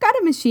sudden they've got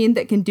a machine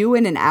that can do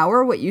in an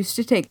hour what used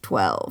to take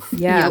 12.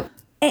 Yeah.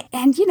 Yep.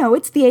 And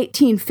it's the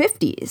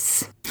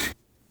 1850s.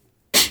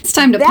 It's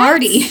time to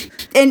party.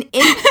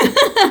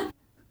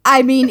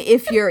 I mean,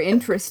 if you're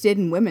interested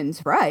in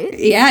women's rights.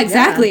 Yeah,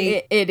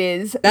 exactly. It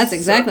is. That's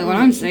exactly what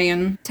I'm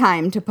saying.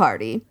 Time to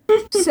party.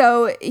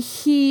 So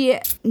he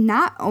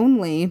not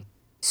only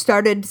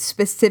started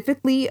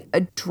specifically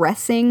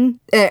addressing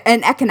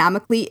an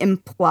economically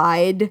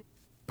implied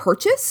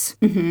purchase,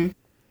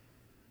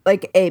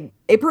 like a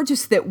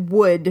purchase that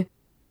would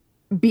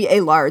be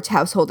a large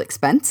household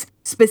expense,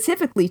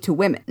 specifically to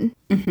women.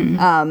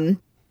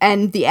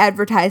 And the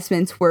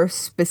advertisements were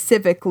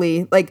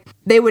specifically, like,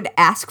 they would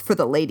ask for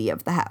the lady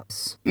of the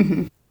house,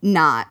 and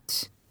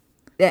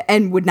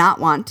would not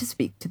want to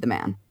speak to the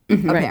man,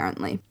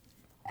 apparently.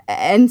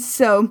 And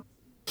so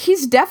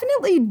he's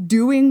definitely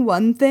doing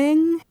one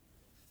thing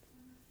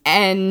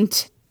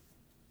and,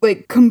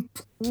 like,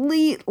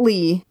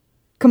 completely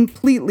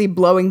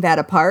blowing that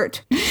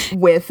apart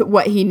with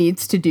what he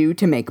needs to do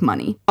to make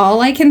money.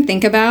 All I can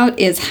think about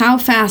is how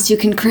fast you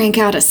can crank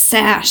out a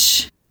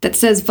sash that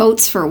says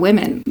votes for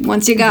women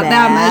once you got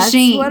that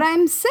machine. That's what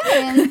I'm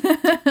saying.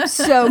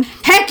 So,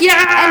 heck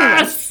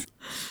yes!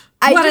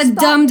 Anyways, What a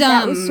dum-dum.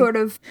 That was sort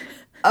of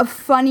a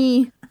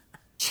funny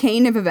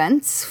chain of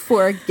events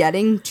for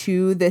getting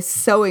to this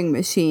sewing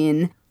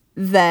machine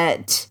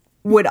that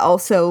would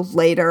also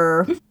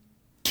later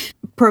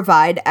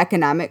provide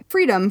economic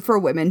freedom for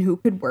women who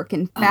could work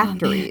in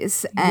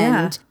factories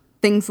and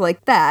things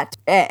like that.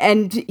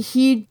 And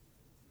he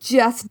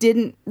just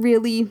didn't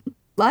really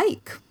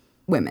like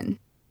women.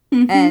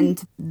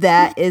 And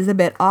that is a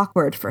bit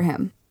awkward for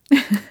him.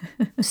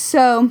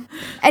 So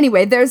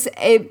anyway, there's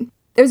a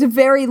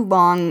very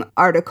long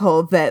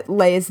article that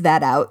lays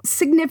that out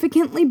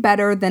significantly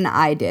better than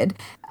I did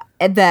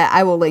that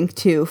I will link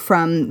to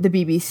from the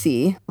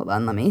BBC. Hold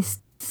on, let me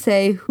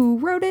say who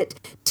wrote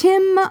it.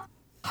 Tim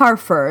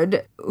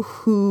Harford,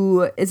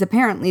 who is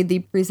apparently the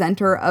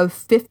presenter of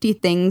 50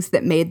 Things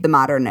That Made the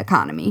Modern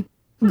Economy,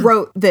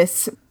 wrote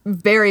this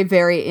very,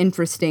 very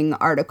interesting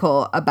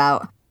article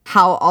about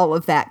how all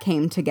of that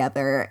came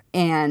together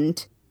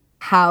and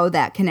how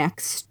that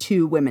connects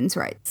to women's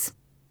rights,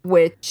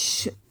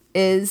 which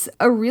is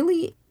a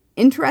really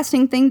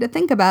interesting thing to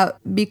think about,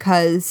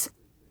 because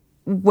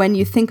when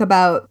you think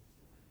about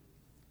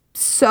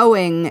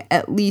sewing,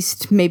 at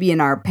least maybe in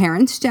our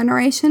parents'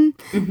 generation,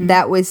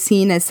 that was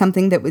seen as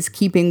something that was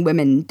keeping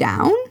women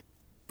down.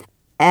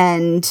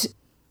 And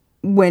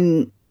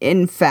when,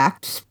 in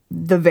fact,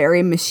 the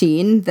very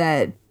machine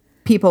that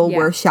people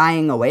were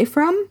shying away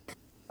from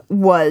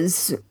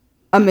was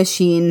a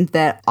machine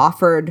that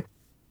offered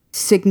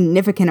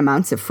significant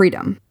amounts of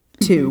freedom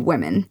to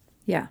women.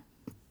 Yeah.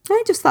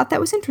 I just thought that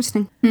was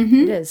interesting.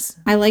 It is.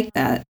 I like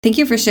that. Thank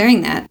you for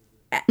sharing that.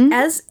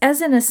 As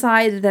an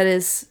aside that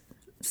is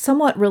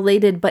somewhat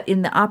related, but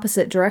in the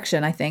opposite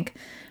direction, I think,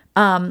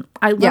 I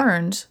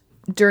learned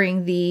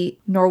during the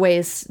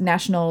Norway's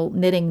National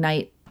Knitting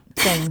Night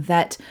thing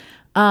that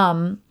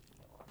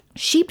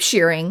sheep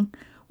shearing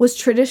was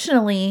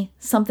traditionally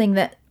something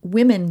that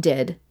women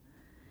did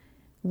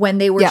when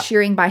they were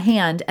shearing by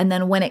hand. And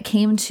then when it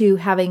came to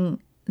having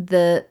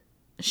the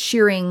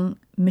shearing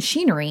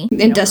machinery,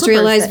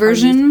 industrialized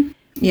version.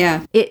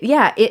 Then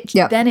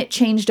it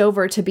changed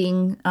over to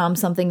being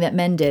something that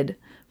men did.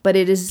 But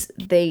it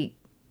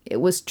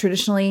was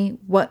traditionally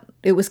what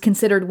it was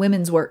considered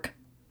women's work.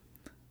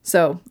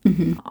 So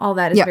all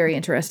that is very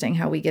interesting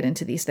how we get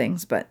into these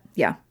things. But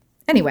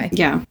anyway.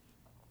 Yeah.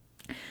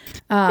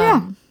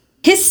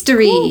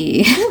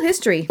 History. Cool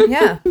history.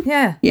 Yeah.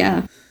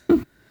 Yeah.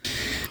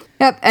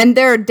 Yep, and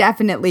there are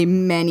definitely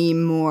many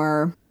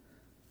more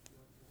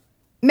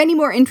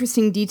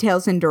interesting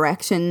details and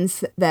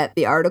directions that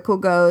the article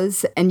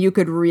goes, and you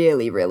could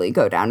really, really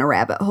go down a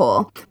rabbit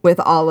hole with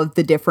all of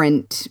the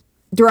different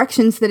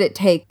directions that it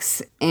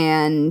takes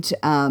and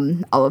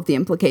all of the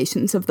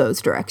implications of those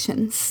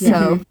directions.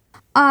 So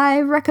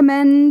I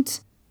recommend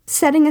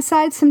setting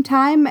aside some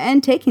time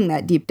and taking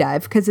that deep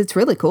dive, because it's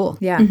really cool.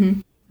 Yeah.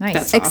 Nice.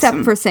 That's Except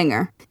awesome. for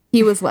Singer.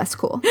 He was less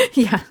cool.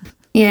 Yeah.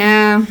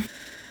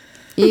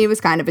 He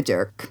was kind of a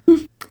jerk.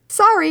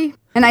 Sorry.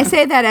 And I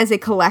say that as a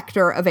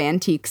collector of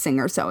antique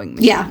Singer sewing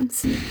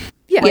machines.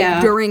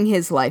 Like, during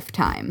his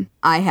lifetime,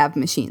 I have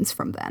machines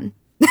from then.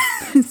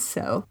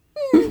 So,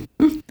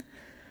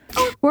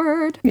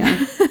 awkward.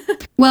 Yeah.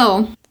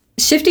 Well,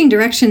 shifting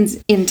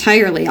directions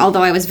entirely,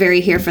 although I was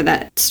very here for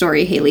that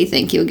story, Haley.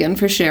 Thank you again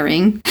for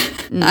sharing.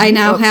 I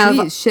now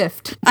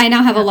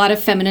have a lot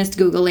of feminist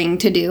Googling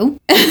to do.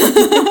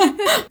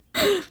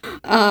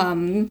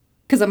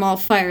 Because I'm all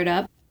fired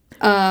up.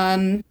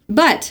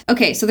 But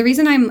okay, so the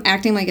reason I'm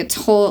acting like a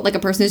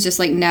person who's just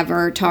like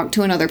never talked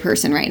to another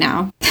person right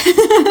now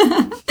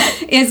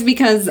is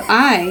because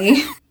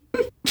I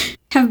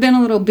have been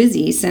a little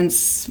busy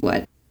since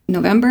early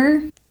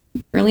November.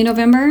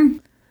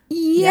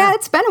 Yeah,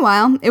 it's been a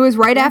while. It was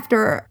right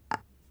after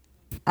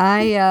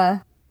I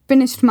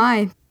finished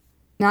my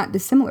not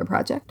dissimilar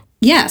project.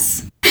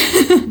 Yes.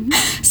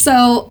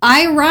 So,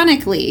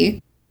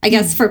 ironically, I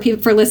guess for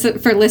people for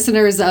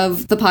listeners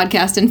of the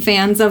podcast and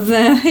fans of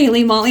the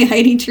Haley, Molly,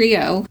 Heidi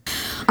trio,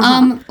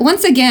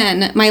 once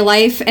again, my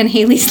life and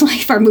Haley's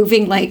life are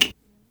moving like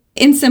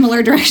in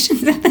similar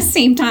directions at the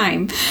same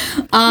time.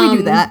 We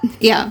do that.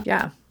 Yeah.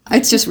 Yeah.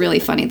 It's just really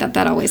funny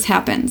that always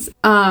happens.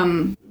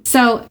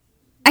 So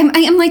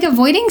I'm like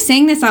avoiding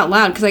saying this out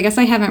loud because I guess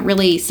I haven't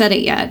really said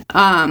it yet.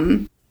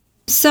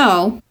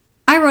 So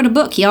I wrote a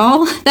book,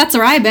 y'all. That's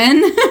where I've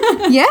been.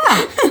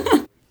 Yeah.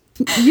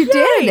 You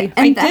did.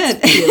 And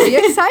that's really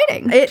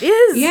exciting. It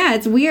is. Yeah,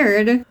 it's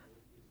weird.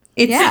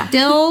 It's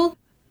still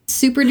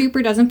super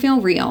duper doesn't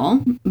feel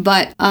real.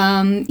 But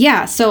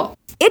yeah, so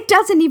it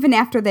doesn't even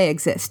after they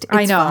exist. It's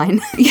I know.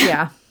 Fine.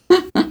 Yeah.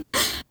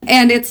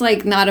 And it's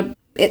like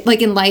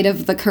like in light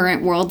of the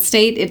current world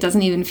state, it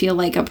doesn't even feel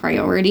like a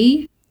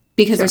priority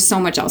because there's so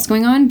much else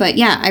going on. But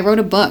yeah, I wrote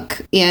a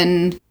book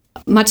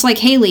much like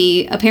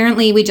Haley,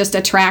 apparently we just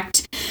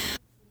attract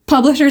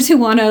publishers who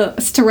want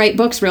us to write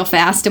books real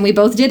fast, and we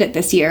both did it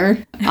this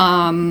year.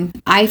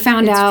 I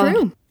found out.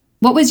 True.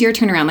 What was your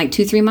turnaround, like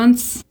 2-3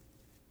 months?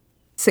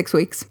 6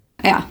 weeks.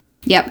 Yeah.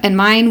 Yep. And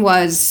mine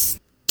was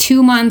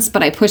 2 months,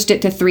 but I pushed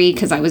it to 3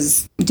 because I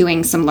was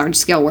doing some large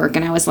scale work,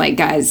 and I was like,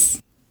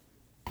 guys,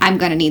 I'm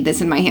going to need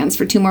this in my hands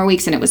for 2 more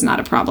weeks, and it was not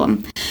a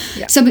problem.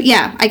 Yeah. So, but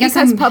yeah, I guess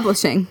I'm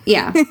publishing.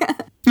 Yeah.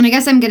 And I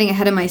guess I'm getting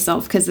ahead of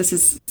myself because this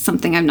is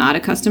something I'm not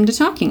accustomed to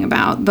talking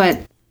about.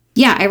 But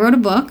yeah, I wrote a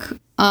book.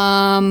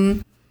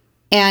 And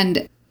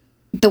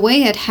the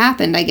way it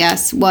happened, I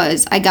guess,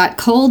 was I got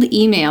cold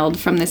emailed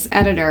from this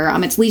editor.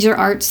 It's Leisure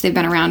Arts. They've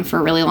been around for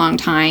a really long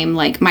time.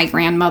 Like my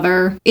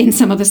grandmother, in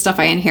some of the stuff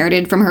I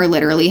inherited from her,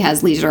 literally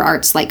has Leisure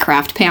Arts like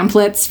craft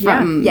pamphlets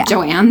from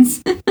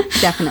Joann's.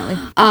 Definitely.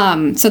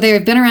 So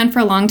they've been around for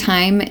a long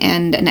time,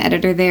 and an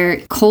editor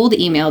there cold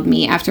emailed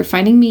me after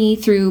finding me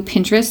through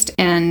Pinterest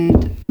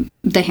and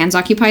the Hands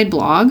Occupied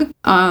blog.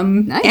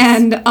 Nice.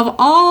 And of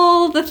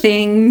all the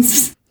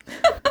things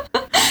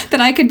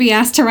that I could be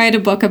asked to write a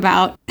book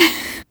about,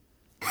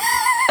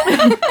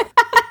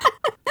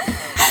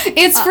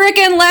 it's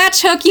freaking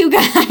Latchook, you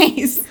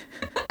guys.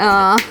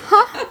 I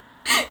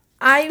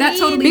That mean,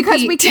 totally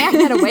Because we peaked. can't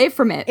get away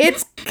from it.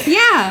 it's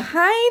Yeah.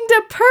 kind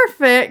of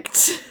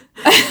perfect.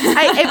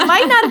 It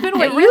might not have been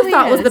what It you really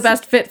thought was is. the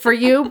best fit for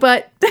you,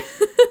 but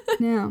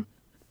Yeah.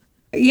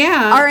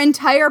 Yeah. Our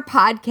entire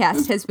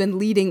podcast has been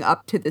leading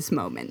up to this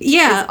moment.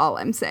 Yeah. Is all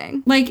I'm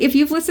saying. Like, if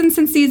you've listened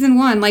since season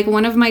 1, like,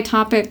 one of my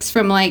topics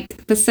from,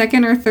 like, the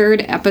second or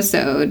third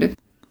episode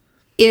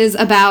is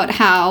about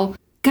how,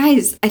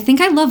 guys, I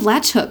think I love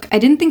Latchook. I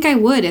didn't think I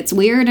would. It's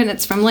weird, and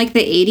it's from, like, the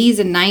 80s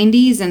and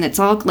 90s, and it's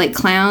all, like,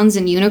 clowns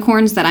and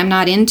unicorns that I'm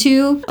not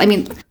into. I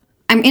mean,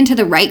 I'm into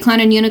the right clown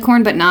and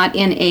unicorn, but not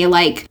in a,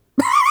 like,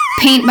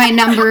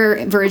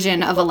 paint-by-number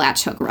version of a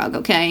Latchook rug,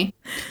 okay?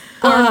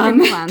 Or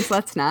clowns,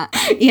 let's not.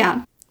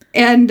 Yeah.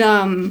 And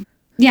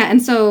yeah,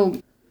 and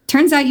so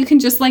turns out you can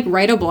just like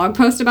write a blog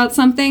post about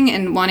something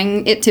and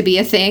wanting it to be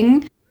a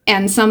thing,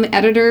 and some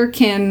editor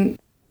can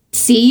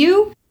see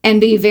you and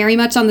be very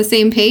much on the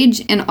same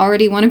page and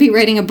already want to be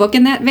writing a book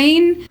in that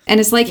vein, and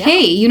it's like,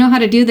 hey, you know how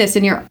to do this,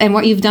 and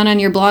what you've done on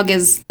your blog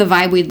is the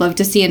vibe we'd love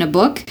to see in a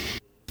book,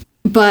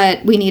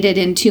 but we need it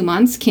in 2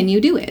 months. Can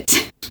you do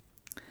it?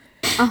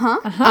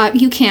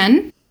 You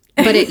can.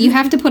 But you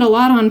have to put a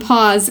lot on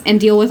pause and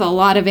deal with a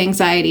lot of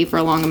anxiety for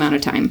a long amount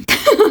of time.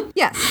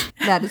 Yes,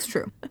 that is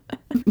true.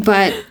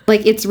 But,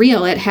 like, it's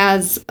real. It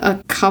has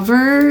a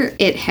cover,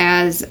 it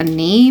has a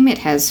name, it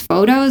has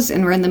photos,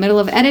 and we're in the middle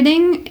of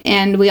editing,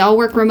 and we all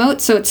work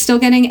remote, so it's still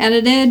getting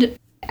edited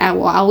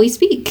while we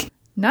speak.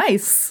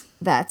 nice.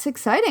 That's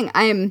exciting.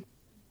 I am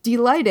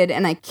delighted,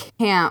 and I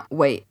can't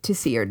wait to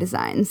see your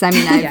designs. I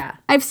mean,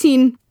 I've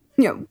seen,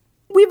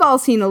 we've all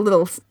seen a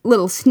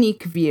little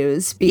sneak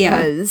views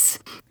because,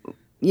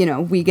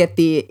 we get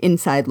the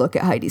inside look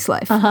at Heidi's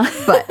life.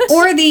 But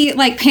Or the,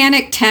 like,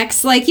 panic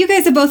text, like, you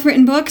guys have both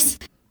written books.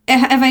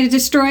 Have I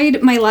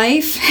destroyed my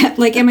life?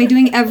 Like, am I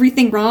doing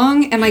everything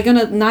wrong? Am I going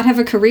to not have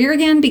a career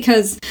again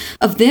because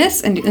of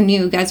this? And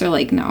you guys are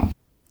like, no,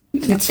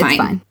 it's fine.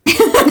 fine.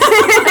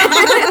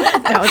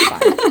 That was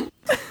fine.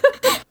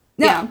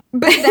 Yeah.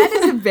 But that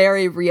is a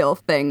very real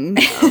thing.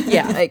 Though.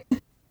 Yeah. Like,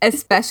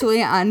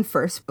 especially on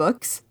first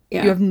books.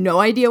 Yeah. You have no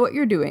idea what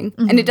you're doing.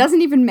 And it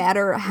doesn't even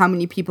matter how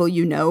many people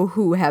you know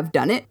who have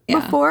done it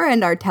before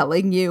and are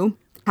telling you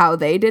how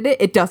they did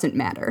it. It doesn't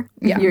matter.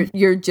 Yeah.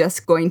 You're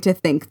just going to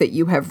think that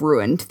you have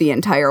ruined the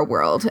entire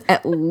world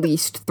at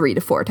least 3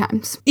 to 4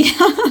 times.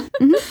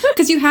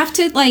 Because you have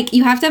to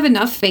have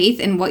enough faith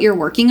in what you're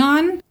working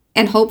on,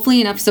 and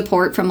hopefully enough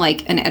support from,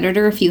 like, an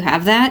editor, if you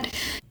have that,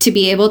 to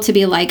be able to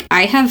be like,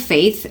 I have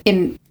faith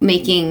in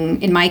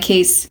making, in my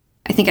case,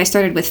 I think I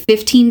started with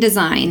 15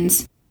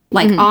 designs,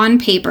 like, on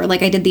paper.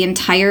 Like, I did the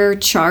entire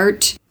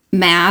chart,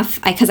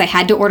 math, because I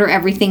had to order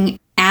everything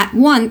at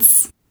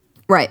once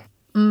Right.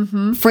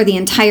 for the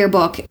entire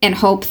book, and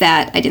hope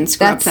that I didn't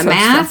screw That's up the so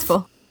math.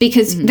 stressful.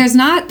 because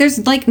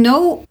there's like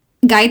no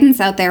guidance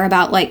out there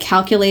about like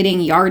calculating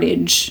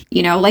yardage,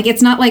 you know, like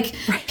it's not like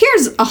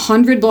here's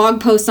 100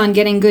 blog posts on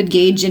getting good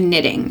gauge in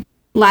knitting.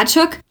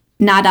 Latchook,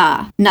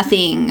 nada,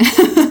 nothing.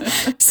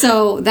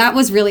 So that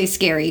was really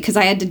scary because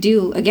I had to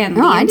do again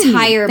the I didn't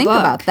entire even think book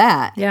about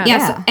that. Yeah.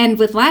 Yes, and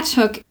with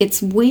Latchook,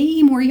 it's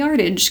way more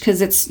yardage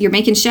because you're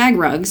making shag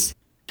rugs.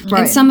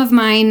 Right. And some of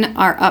mine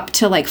are up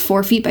to like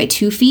 4 feet by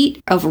 2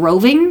 feet of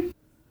roving.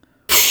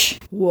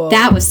 Whoa.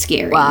 That was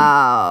scary.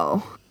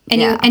 Wow.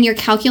 And you're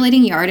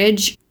calculating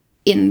yardage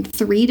in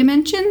 3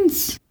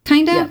 dimensions,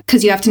 kind of,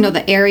 because you have to know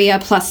the area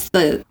plus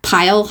the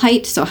pile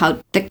height, so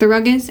how thick the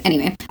rug is.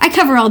 Anyway, I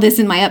cover all this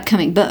in my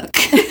upcoming book.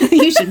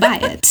 You should buy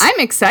it. I'm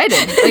excited.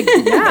 Like,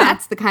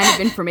 that's the kind of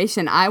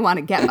information I want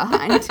to get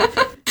behind.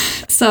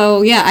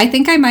 So yeah, I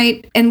think I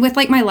might, and with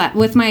like my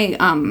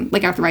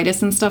like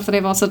arthritis and stuff that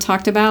I've also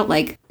talked about,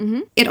 like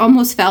it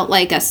almost felt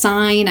like a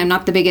sign. I'm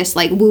not the biggest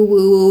like woo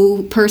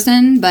woo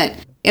person, but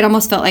it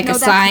almost felt like a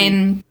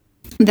sign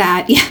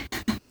that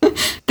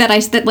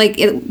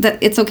that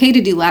it's okay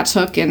to do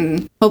Latchook,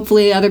 and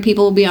hopefully other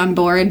people will be on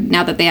board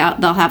now that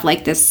they'll have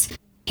like this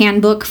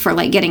handbook for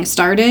like getting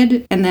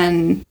started, and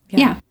then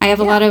I have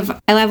a lot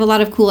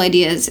of cool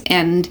ideas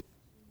and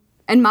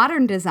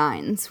modern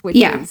designs, which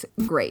is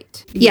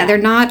great. Yeah, they're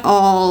not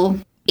all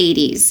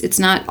 80s. It's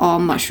not all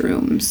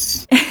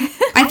mushrooms.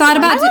 I thought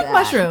about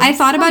mushrooms. I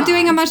thought about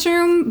doing a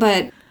mushroom,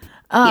 but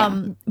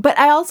but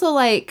I also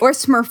like or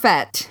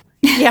Smurfette.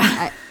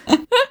 Yeah.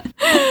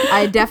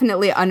 I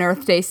definitely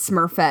unearthed a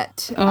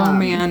Smurfette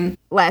man,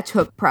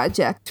 Latchhook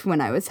project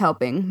when I was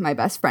helping my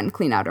best friend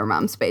clean out her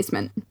mom's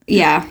basement.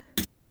 Yeah.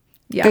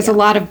 There's a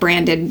lot of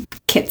branded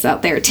kits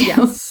out there too.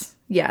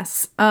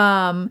 Yes.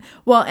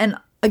 Well, and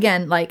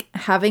again, like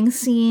having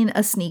seen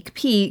a sneak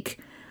peek,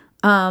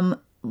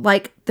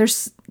 like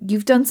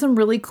you've done some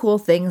really cool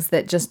things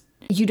that just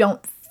you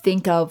don't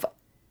think of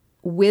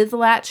with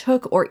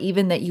Latchhook, or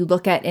even that you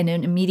look at and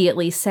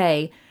immediately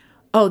say,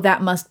 oh,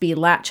 that must be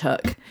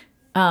Latchhook.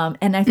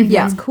 And I think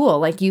that's cool.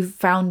 Like you've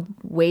found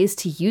ways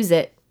to use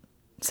it.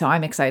 So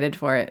I'm excited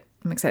for it.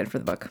 I'm excited for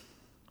the book.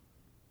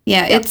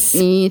 Yeah,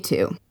 me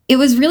too. It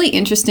was really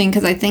interesting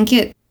because I think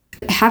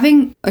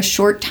having a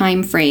short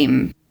time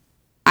frame,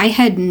 I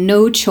had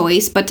no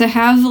choice but to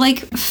have like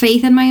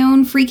faith in my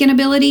own freaking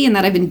ability, and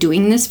that I've been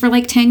doing this for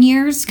like 10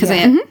 years.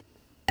 Because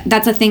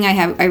that's a thing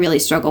I really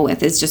struggle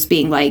with, is just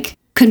being like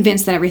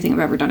convinced that everything I've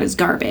ever done is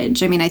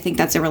garbage. I mean, I think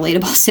that's a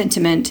relatable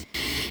sentiment.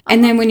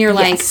 And then when you're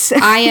like,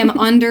 I am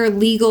under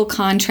legal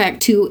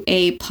contract to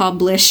a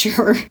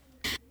publisher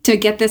to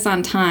get this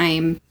on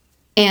time,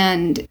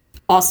 and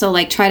also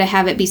like try to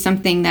have it be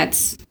something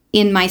that's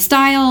in my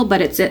style,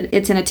 but it's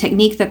in a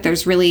technique that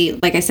there's really,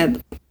 like I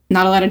said,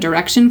 not a lot of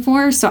direction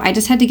for. So I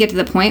just had to get to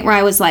the point where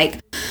I was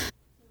like,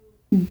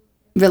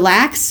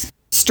 relax,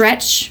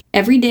 stretch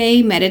every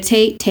day,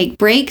 meditate, take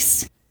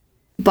breaks,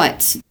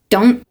 but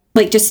don't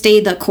like just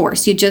stay the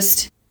course. You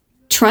just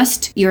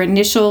trust your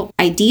initial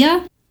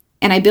idea.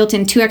 And I built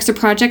in 2 extra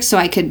projects so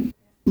I could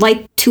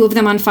light 2 of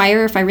them on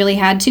fire if I really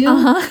had to.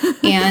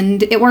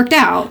 And it worked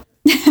out.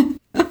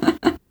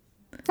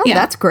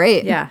 That's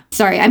great. Yeah.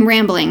 Sorry, I'm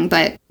rambling,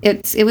 but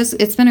it's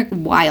been a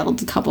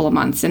wild couple of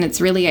months, and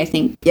it's really, I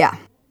think,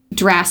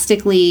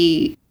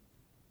 drastically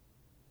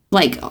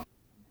like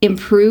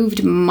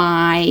improved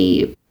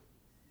my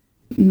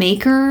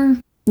maker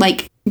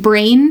like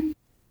brain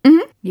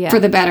for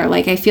the better.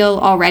 Like I feel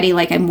already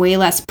like I'm way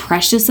less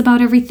precious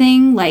about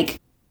everything. Like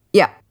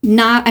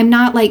I'm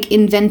not like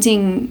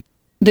inventing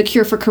the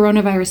cure for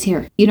coronavirus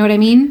here. You know what I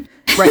mean?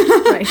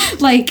 Right.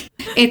 Like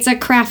it's a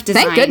craft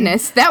design. Thank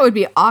goodness. That would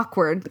be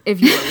awkward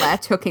if you were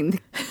latch hooking.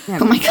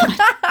 Oh my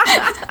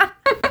god.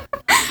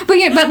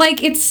 but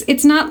like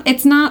it's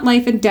not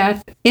life and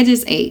death. It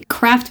is a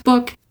craft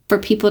book for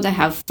people to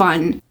have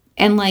fun,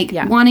 and like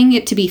wanting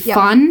it to be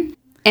fun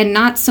and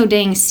not so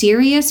dang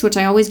serious, which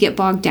I always get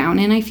bogged down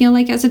in, I feel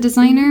like, as a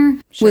designer,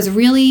 was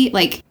really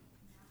like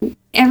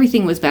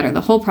everything was better.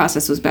 The whole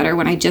process was better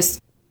when I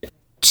just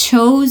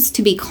chose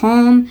to be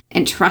calm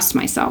and trust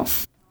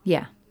myself.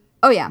 Yeah.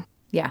 Oh yeah.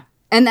 Yeah.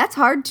 And that's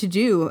hard to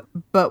do,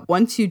 but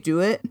once you do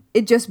it,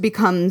 it just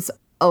becomes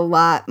a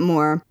lot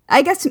more,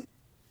 I guess,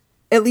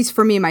 at least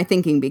for me, my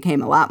thinking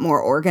became a lot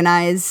more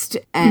organized,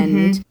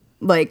 and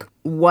like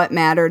what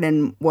mattered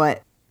and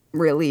what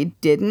really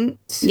didn't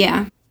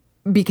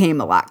became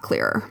a lot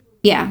clearer.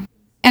 Yeah.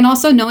 And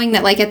also knowing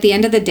that like at the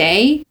end of the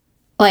day,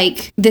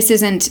 like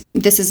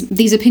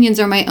these opinions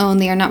are my own.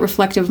 They are not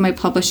reflective of my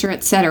publisher,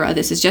 etc.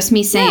 This is just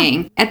me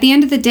saying, at the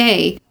end of the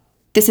day,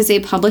 this is a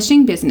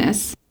publishing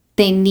business.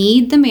 They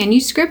need the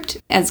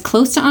manuscript as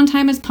close to on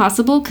time as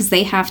possible because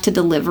they have to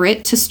deliver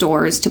it to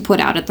stores to put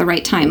out at the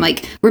right time.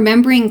 Like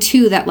remembering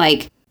too that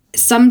like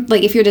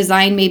if your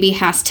design maybe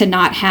has to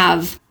not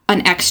have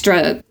an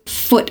extra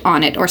foot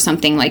on it or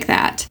something like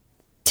that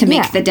to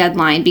make the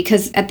deadline,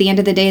 because at the end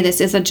of the day,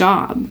 this is a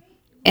job.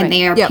 And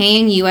they are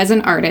paying you as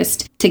an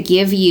artist to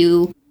give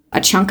you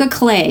a chunk of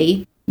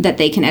clay that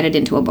they can edit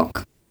into a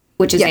book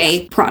which is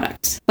a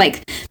product.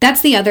 Like,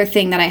 that's the other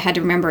thing that I had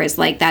to remember is,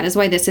 like, that is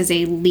why this is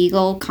a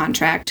legal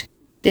contract.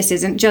 This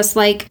isn't just,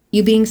 like,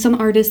 you being some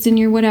artist in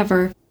your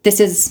whatever. This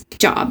is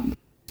job.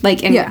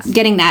 Like, and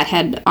getting that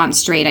head on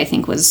straight, I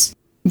think, was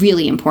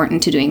really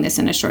important to doing this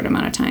in a short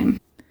amount of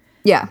time.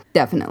 Yeah,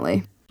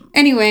 definitely.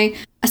 Anyway,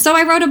 so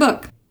I wrote a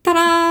book.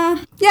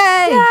 Ta-da!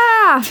 Yay!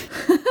 Yeah!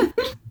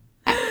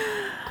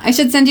 I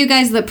should send you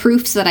guys the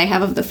proofs that I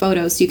have of the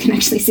photos so you can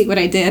actually see what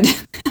I did.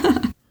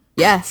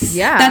 Yes.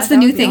 Yeah. That's the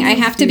new thing. I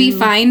have to be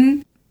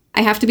fine.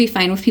 I have to be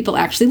fine with people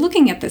actually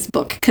looking at this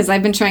book because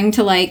I've been trying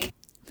to, like,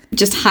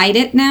 just hide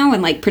it now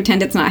and, like,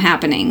 pretend it's not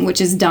happening,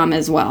 which is dumb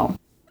as well.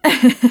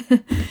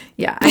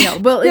 Yeah, I know.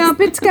 Well,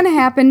 it's going to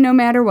happen no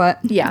matter what.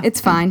 Yeah. It's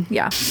fine.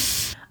 Yeah.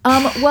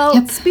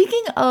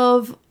 Speaking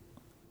of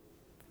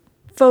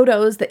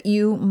photos that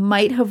you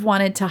might have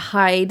wanted to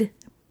hide,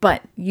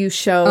 but you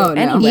showed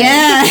anyway.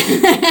 Yeah.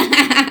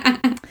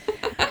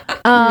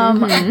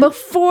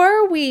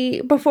 Before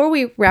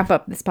we wrap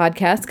up this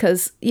podcast,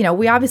 because, you know,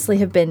 we obviously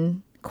have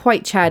been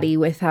quite chatty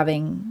with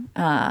having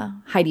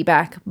Heidi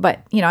back, but,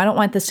 you know, I don't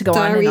want this to go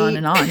on and on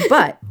and on,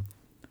 but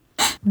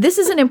this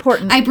is an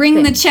important I bring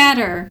thing. the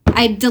chatter.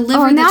 I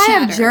deliver the now chatter. I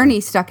have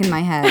Journey stuck in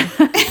my head.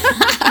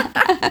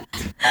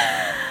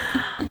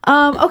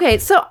 Okay,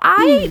 so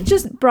I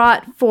just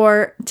brought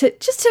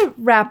to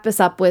wrap us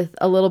up with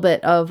a little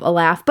bit of a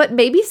laugh, but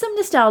maybe some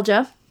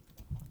nostalgia.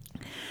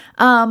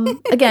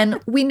 Again,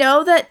 we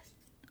know that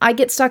I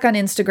get stuck on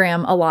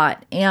Instagram a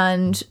lot,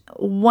 and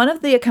one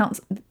of the accounts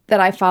that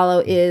I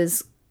follow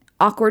is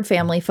Awkward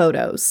Family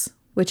Photos,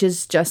 which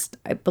is just,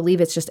 I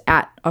believe it's just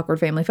at Awkward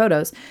Family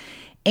Photos.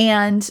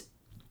 And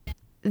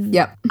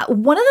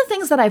one of the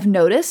things that I've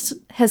noticed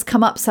has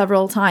come up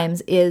several times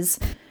is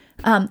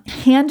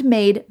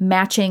handmade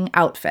matching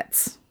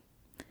outfits.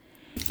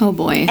 Oh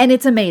boy. And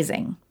it's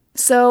amazing.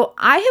 So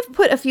I have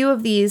put a few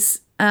of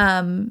these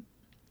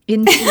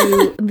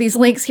into these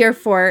links here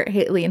for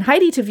Haley and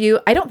Heidi to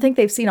view. I don't think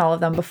they've seen all of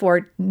them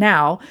before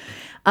now.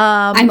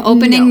 I'm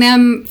opening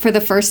them for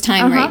the first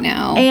time right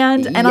now.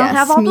 And I'll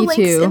have all the links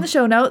too. in the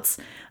show notes.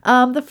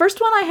 The first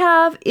one I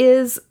have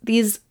is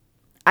these.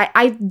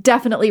 I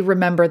definitely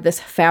remember this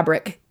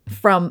fabric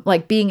from,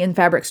 like, being in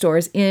fabric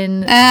stores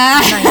in the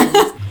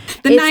 90s.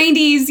 The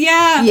 90s,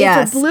 yeah.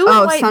 Yes. It's a blue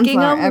and white sunflower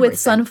gingham everything. with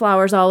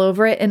sunflowers all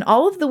over it. And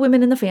all of the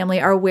women in the family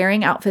are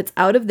wearing outfits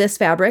out of this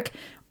fabric,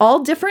 all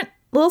different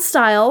little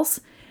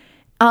styles.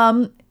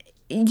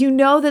 You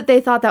know that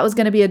they thought that was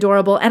going to be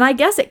adorable. And I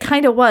guess it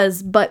kind of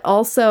was, but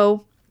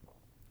also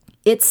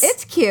it's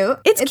cute.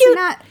 It's cute.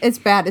 Not as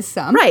bad as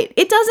some. Right.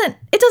 It doesn't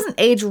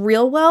age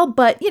real well,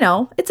 but, you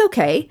know, it's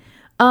okay.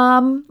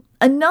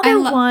 Another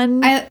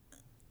one.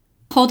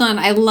 Hold on.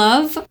 I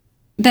love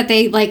that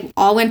they, like,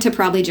 all went to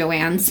probably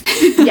Joann's.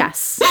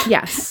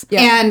 Yes.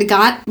 And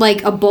got,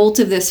 like, a bolt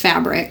of this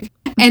fabric.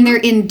 And they're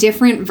in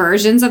different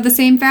versions of the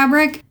same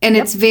fabric. And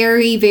it's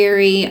very,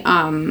 very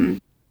Sound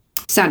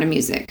of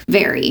Music.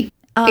 Very.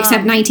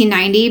 Except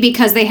 1990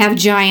 because they have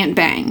giant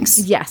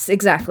bangs. Yes,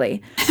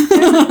 exactly. There's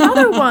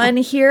another one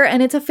here,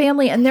 and it's a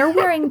family, and they're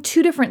wearing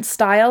two different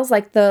styles.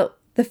 Like, the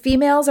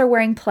females are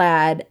wearing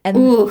plaid, and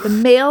the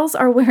males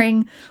are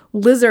wearing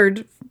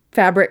lizard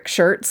fabric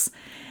shirts.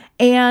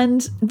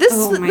 And this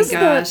is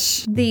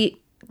the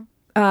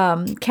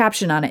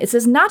caption on it. It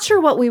says, "Not sure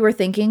what we were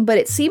thinking, but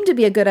it seemed to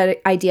be a good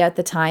idea at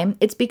the time.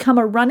 It's become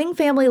a running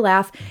family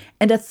laugh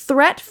and a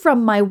threat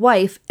from my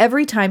wife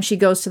every time she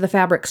goes to the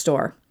fabric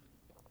store."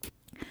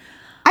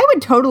 I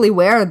would totally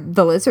wear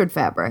the lizard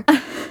fabric.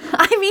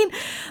 I mean,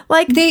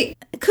 like, it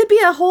could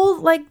be a whole,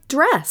 like,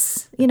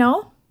 dress, you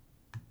know?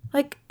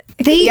 Like,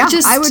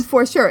 I would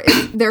for sure.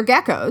 They're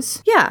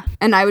geckos. Yeah.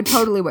 And I would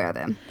totally wear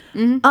them.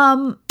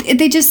 Mm-hmm.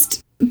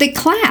 They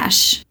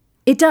clash.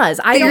 It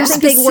does. I don't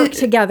think they work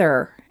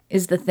together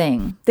is the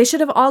thing. They should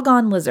have all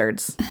gone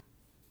lizards.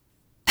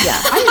 Yeah.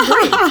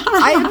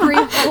 I agree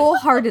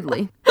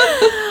wholeheartedly.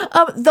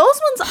 Those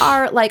ones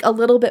are, like, a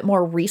little bit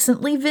more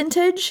recently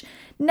vintage.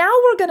 Now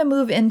we're going to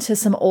move into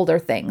some older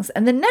things.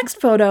 And the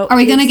next photo Are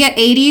we going to get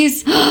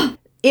 80s?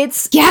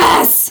 It's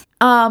yes.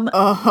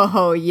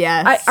 Oh,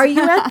 yes. Are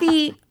you at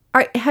the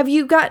are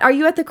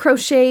you at the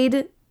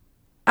crocheted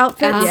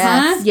outfits?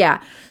 Yes.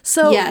 Yeah.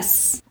 So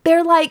yes.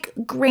 They're like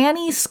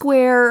granny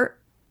square,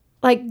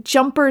 like,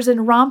 jumpers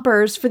and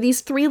rompers for these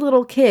three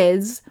little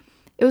kids.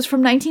 It was from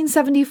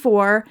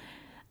 1974.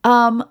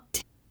 I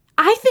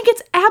think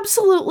it's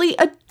absolutely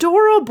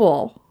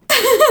adorable.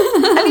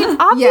 I mean,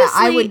 obviously, yeah,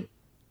 I would.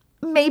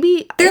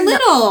 Maybe they're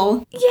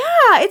little.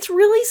 Yeah, it's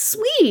really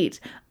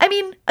sweet. I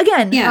mean,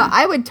 again,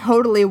 I would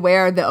totally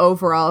wear the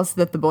overalls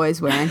that the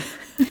boy's wearing.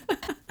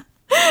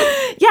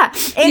 Yeah,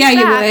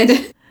 you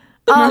would.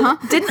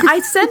 Didn't I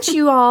sent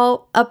you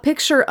all a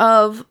picture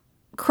of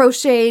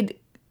crocheted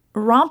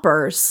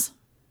rompers,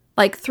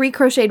 like 3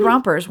 crocheted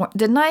rompers?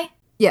 Didn't I?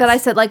 Yes. That I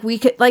said, like, we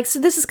could, like, so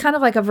this is kind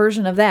of like a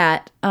version of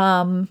that.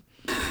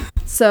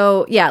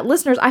 So yeah,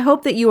 listeners, I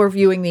hope that you are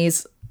viewing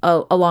these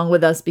along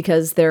with us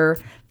because they're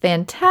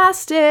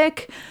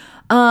fantastic.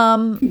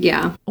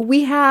 Yeah.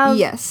 We have,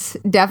 Yes,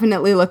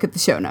 definitely look at the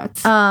show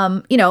notes.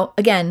 you know,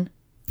 again,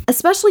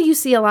 especially you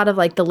see a lot of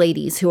like the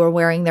ladies who are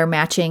wearing their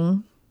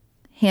matching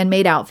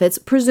handmade outfits.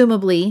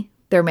 Presumably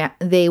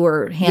they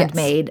were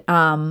handmade.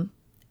 Yes.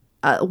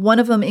 One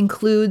of them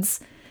includes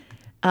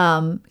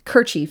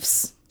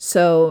kerchiefs.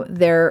 So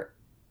they're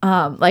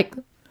like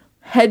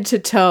head to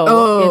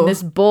toe in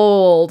this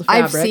bold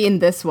fabric. I've seen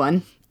this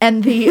one.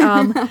 And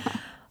the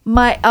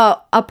my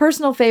a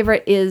personal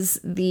favorite is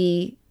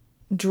the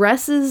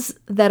dresses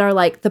that are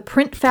like the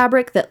print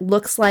fabric that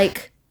looks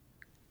like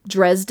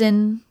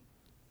Dresden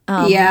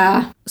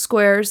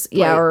squares,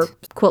 or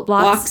quilt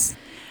blocks.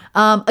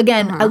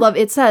 Again, I love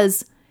it.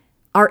 Says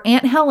our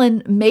Aunt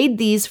Helen made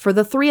these for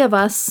the three of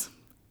us.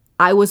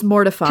 I was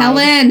mortified.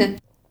 Helen.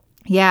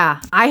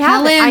 Yeah, I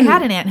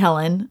had an Aunt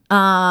Helen.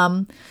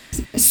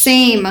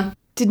 Same.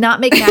 Did not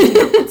make matching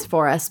outfits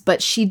for us,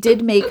 but she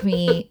did make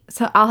me.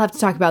 So I'll have to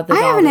talk about the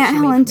doll. I have an Aunt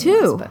Helen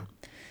too. Once,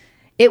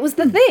 it was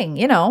the thing,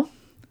 you know.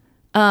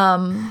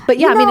 But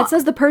yeah, I mean, it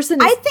says the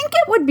person. I think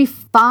it would be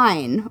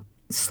fine,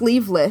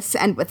 sleeveless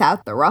and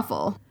without the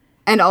ruffle,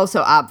 and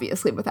also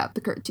obviously without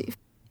the kerchief.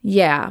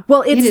 Yeah,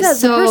 well, it says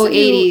is so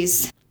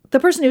 80s. The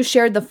person who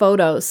shared the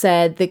photo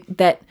said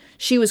that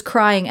she was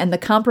crying, and the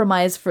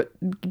compromise for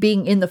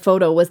being in the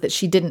photo was that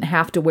she didn't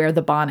have to wear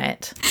the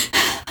bonnet.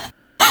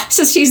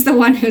 So she's the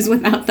one who's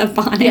without the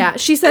bonnet. Yeah,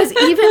 she says,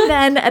 even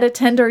then, at a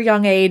tender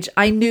young age,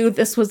 I knew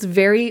this was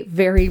very,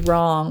 very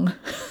wrong.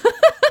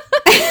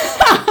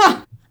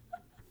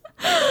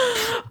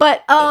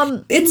 But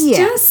it's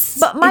just.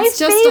 But my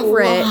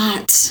favorite. A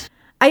lot.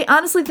 I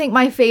honestly think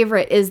my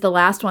favorite is the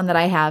last one that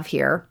I have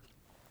here,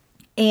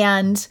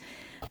 and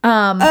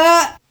this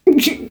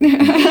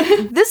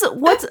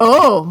what's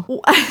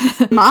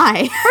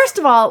my. First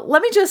of all,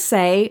 let me just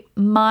say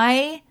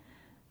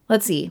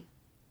let's see.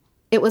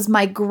 It was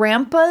my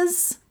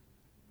grandpa's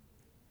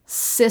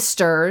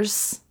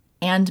sisters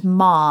and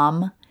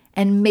mom,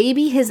 and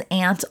maybe his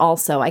aunt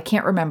also. I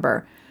can't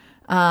remember.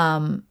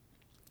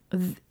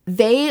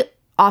 They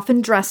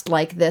often dressed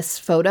like this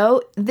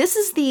photo. This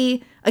is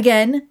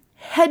again,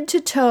 head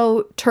to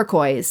toe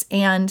turquoise,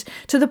 and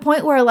to the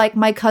point where like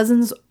my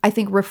cousins, I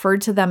think,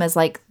 referred to them as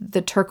like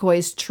the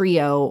turquoise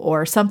trio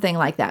or something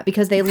like that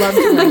because they loved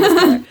wearing this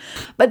color.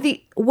 But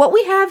what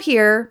we have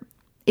here,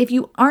 if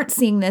you aren't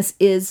seeing this,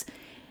 is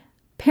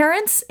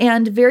parents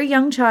and very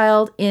young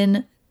child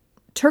in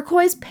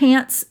turquoise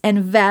pants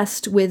and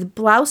vest with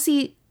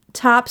blousey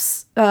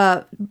tops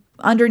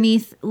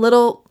underneath,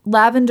 little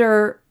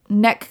lavender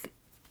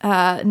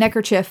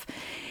neckerchief.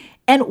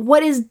 And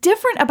what is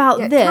different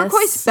about this...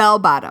 turquoise bell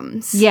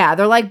bottoms. Yeah,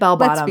 they're like bell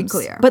bottoms. Let's be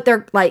clear. But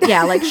they're like,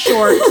 like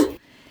short.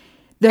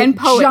 They're and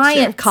giant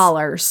shirts.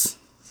 Collars.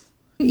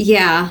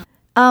 Yeah.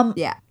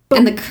 Yeah.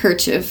 And the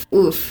kerchief.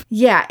 Oof.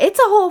 Yeah, it's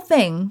a whole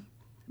thing.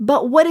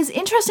 But what is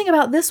interesting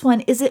about this one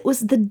is it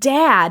was the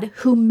dad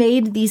who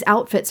made these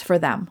outfits for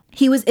them.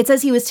 It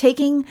says he was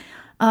taking...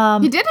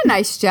 he did a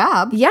nice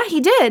job. Yeah,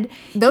 he did.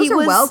 Those are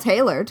well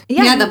tailored.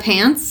 Yeah, the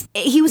pants.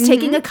 He was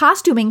taking a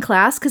costuming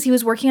class because he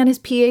was working on his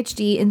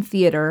PhD in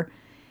theater.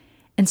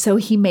 And so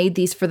he made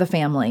these for the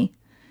family.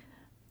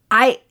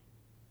 Again...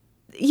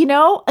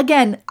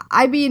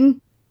 I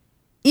mean,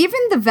 even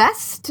the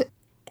vest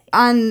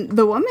on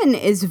the woman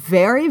is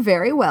very,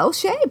 very well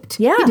shaped.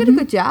 Yeah. He did a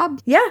good job.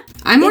 Yeah.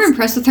 I'm more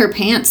impressed with her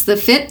pants. The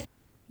fit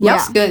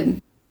looks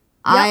good.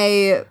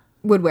 I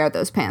would wear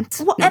those pants.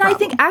 Well, no and problem. I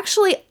think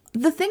actually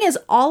the thing is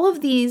all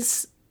of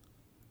these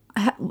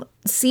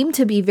seem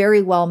to be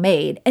very well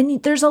made.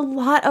 And there's a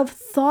lot of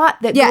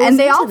thought that goes and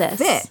they into all this.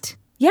 fit.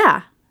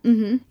 Yeah.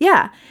 Mm-hmm.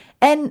 Yeah.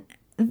 And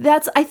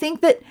I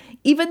think that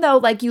even though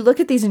like you look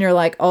at these and you're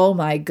like, oh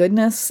my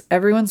goodness,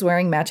 everyone's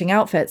wearing matching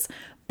outfits.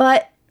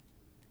 But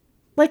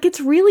like,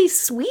 it's really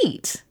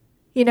sweet,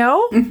 you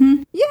know?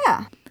 Mm-hmm.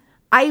 Yeah.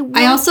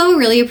 I also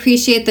really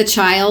appreciate the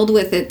child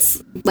with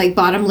its like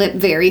bottom lip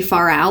very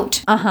far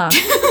out.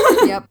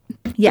 Yep.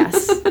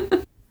 Yes.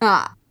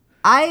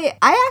 I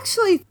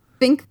actually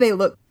think they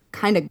look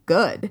kind of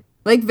good.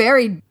 Like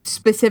very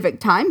specific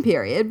time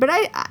period, but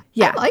I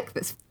like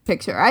this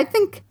picture. I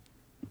think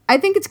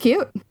it's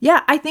cute.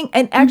 Yeah, I think,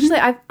 and actually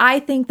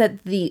I think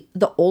that the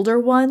older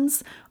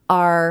ones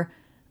are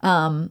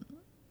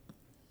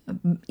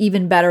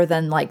even better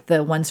than like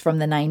the ones from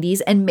the 90s,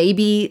 and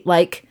maybe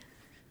like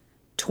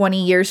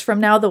 20 years from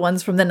now the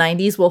ones from the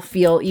 90s will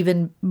feel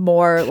even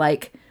more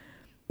like,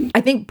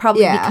 I think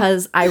probably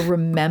because I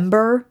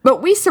remember,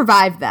 but we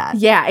survived that.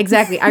 Yeah,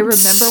 exactly. I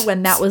remember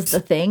when that was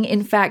the thing.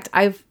 In fact,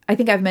 I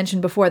think I've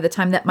mentioned before the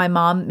time that my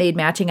mom made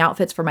matching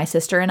outfits for my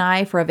sister and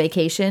I for a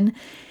vacation,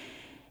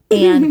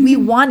 and we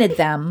wanted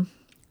them,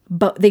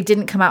 but they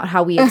didn't come out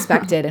how we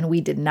expected, and we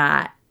did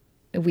not.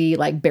 We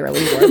like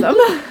barely wore them.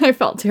 I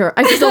felt terrible.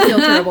 I still feel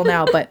terrible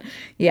now, but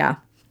yeah.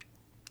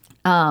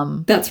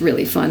 That's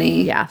really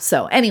funny. Yeah.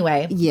 So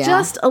anyway,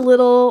 just a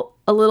little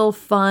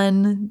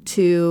fun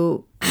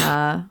to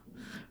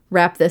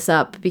wrap this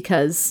up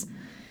because,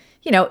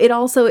 it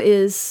also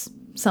is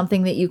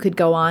something that you could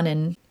go on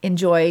and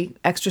enjoy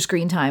extra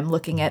screen time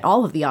looking at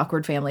all of the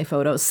awkward family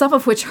photos, some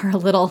of which are a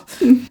little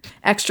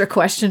extra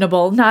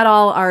questionable. Not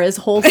all are as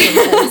wholesome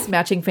as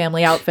matching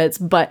family outfits,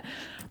 but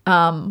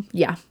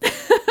yeah.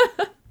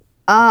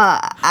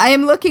 I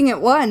am looking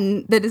at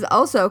one that is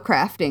also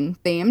crafting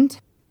themed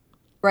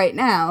right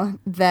now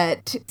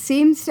that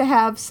seems to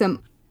have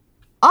some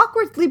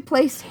awkwardly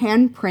placed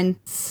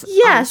handprints.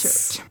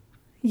 Yes. On shirt.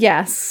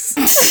 Yes.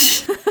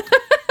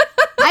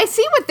 I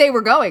see what they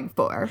were going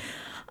for.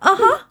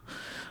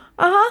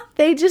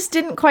 They just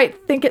didn't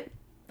quite think it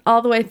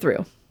all the way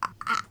through.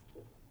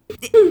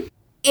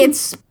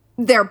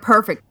 They're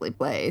perfectly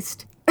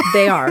placed.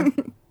 They are.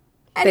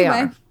 Anyway, They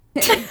are.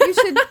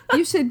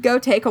 you should go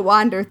take a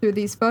wander through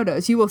these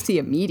photos. You will see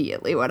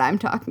immediately what I'm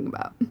talking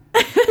about.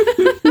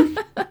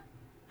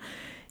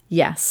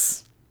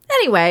 Yes.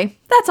 Anyway,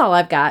 that's all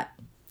I've got.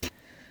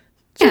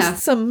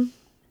 Just some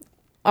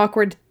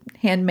awkward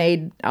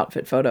handmade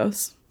outfit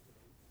photos.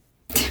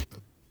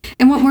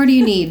 And what more do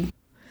you need?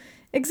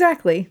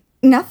 Exactly.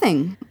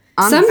 Nothing.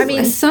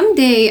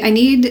 Someday I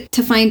need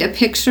to find a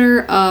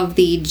picture of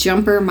the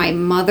jumper my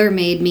mother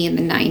made me in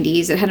the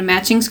 90s. It had a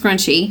matching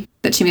scrunchie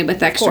that she made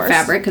with extra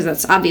fabric, because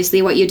that's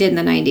obviously what you did in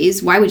the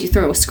 90s. Why would you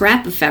throw a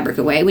scrap of fabric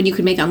away when you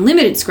could make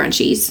unlimited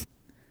scrunchies?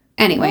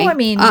 Anyway. Oh, I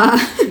mean,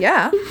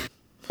 yeah.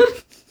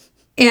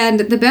 And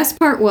the best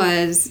part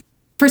was,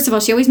 first of all,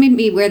 she always made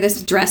me wear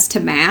this dress to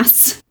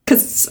mass,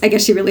 because I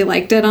guess she really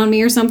liked it on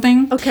me or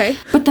something. Okay.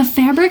 But the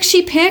fabric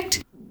she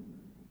picked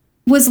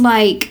was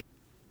like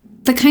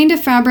the kind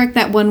of fabric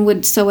that one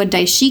would sew a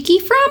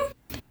daishiki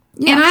from.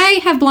 Yeah. And I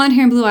have blonde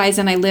hair and blue eyes,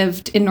 and I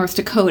lived in North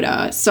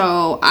Dakota.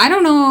 So I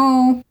don't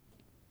know.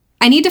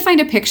 I need to find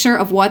a picture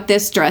of what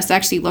this dress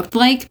actually looked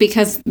like,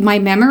 because my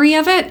memory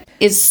of it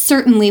is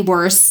certainly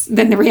worse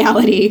than the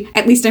reality.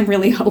 At least I'm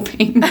really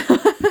hoping.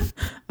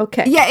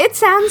 Okay. Yeah, it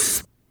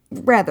sounds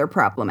rather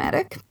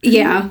problematic.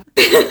 Yeah.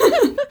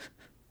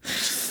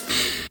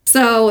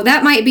 So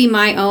that might be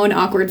my own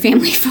awkward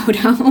family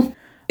photo,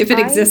 if it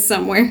exists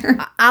somewhere.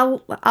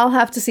 I'll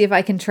have to see if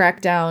I can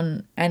track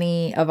down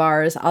any of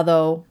ours,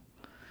 although,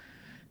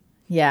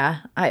 yeah,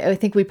 I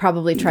think we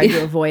probably tried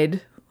to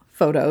avoid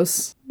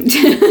photos,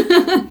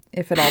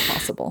 if at all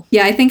possible.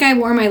 Yeah, I think I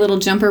wore my little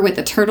jumper with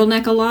the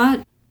turtleneck a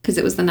lot, because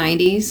it was the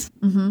 90s.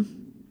 Mm-hmm.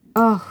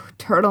 Oh,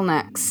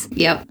 turtlenecks.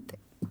 Yep.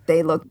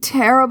 They look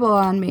terrible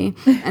on me.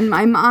 And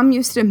my mom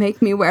used to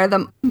make me wear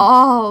them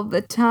all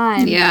the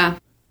time. Yeah.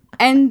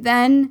 And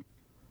then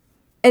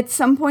at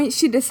some point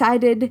she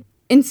decided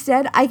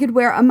instead I could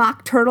wear a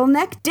mock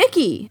turtleneck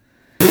dickie.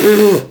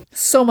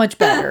 So much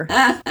better.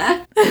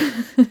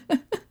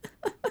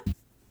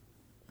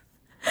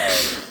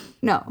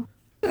 No.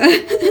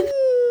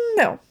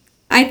 No.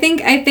 I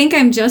think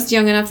I'm just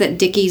young enough that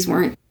dickies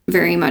weren't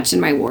very much in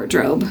my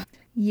wardrobe.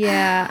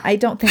 Yeah, I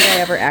don't think I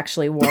ever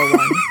actually wore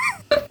one.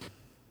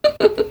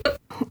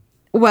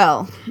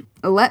 Well,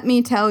 let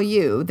me tell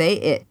you, they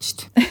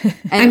itched.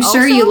 And I'm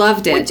sure you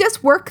loved it. Would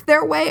just work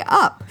their way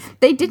up.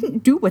 They didn't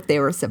do what they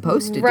were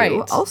supposed to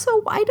do. Also,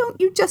 why don't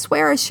you just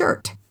wear a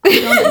shirt? I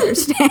don't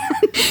understand.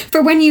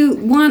 For when you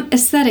want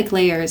aesthetic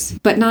layers,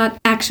 but not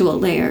actual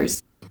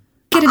layers.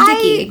 Get a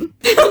dickie.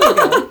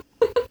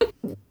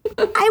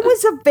 I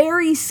was a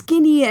very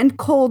skinny and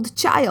cold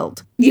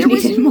child. You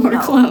needed more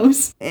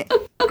clothes.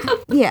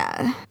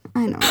 Yeah,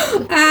 I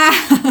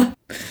know.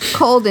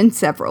 Cold in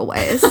several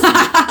ways.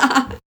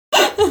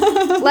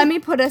 Let me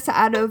put us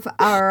out of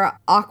our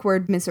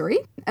awkward misery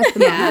at the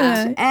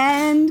moment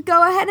and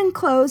go ahead and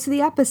close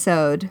the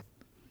episode.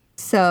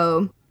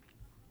 So,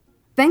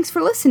 thanks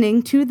for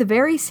listening to the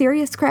Very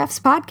Serious Crafts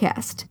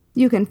podcast.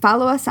 You can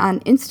follow us on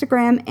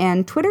Instagram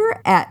and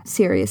Twitter at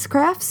Serious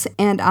Crafts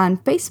and on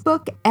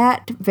Facebook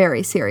at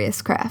Very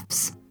Serious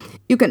Crafts.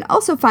 You can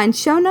also find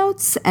show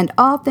notes and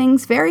all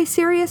things Very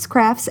Serious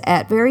Crafts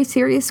at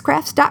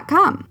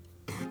veryseriouscrafts.com.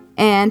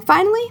 And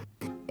finally,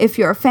 if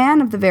you're a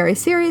fan of the Very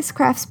Serious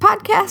Crafts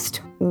podcast,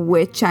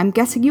 which I'm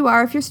guessing you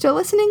are if you're still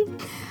listening,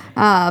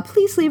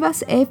 please leave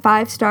us a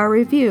 5-star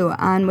review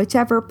on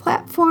whichever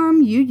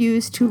platform you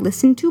use to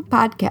listen to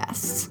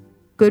podcasts.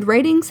 Good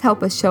ratings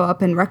help us show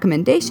up in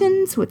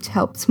recommendations, which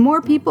helps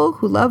more people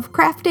who love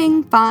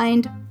crafting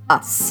find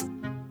us.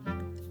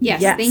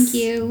 Yes. Thank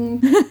you.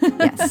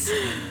 Yes.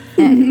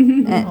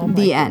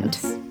 The end.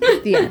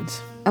 The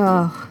end.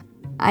 Oh,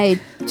 I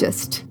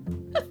just...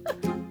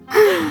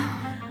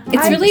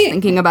 It's I'm really just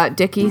thinking about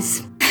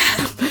Dickies.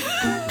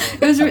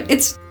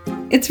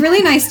 It's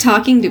really nice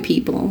talking to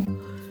people.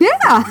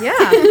 Yeah.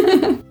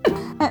 Yeah.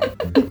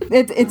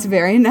 It's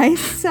very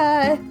nice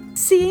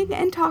seeing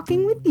and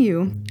talking with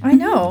you. I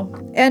know.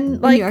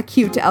 And Like like, your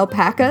cute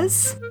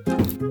alpacas.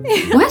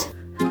 What?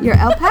 Your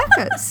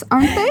alpacas,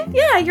 aren't they?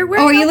 yeah, you're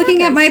wearing Oh, are you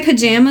looking at alpacas. my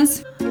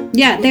pajamas?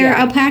 Yeah, they're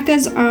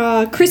alpacas,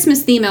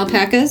 Christmas theme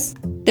alpacas.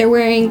 They're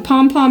wearing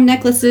pom-pom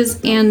necklaces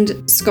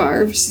and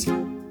scarves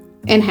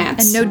and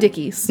hats. And no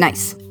dickies.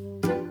 Nice.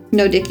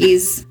 No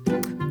dickies.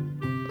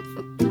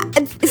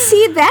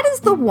 See, that is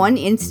the one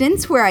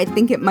instance where I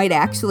think it might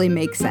actually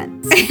make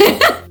sense.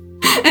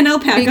 And An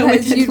alpaca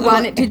because with you'd a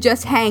want it to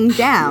just hang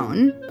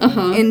down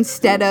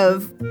instead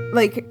of,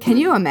 like, can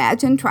you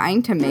imagine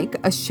trying to make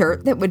a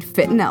shirt that would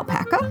fit an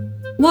alpaca?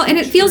 Well, and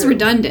it feels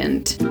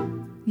redundant.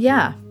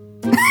 Yeah.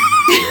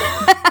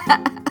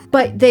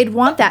 But they'd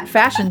want that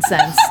fashion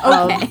sense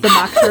of the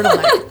mock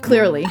turtleneck,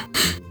 clearly.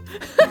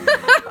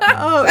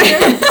 Oh,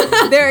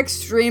 they're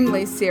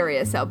extremely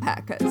serious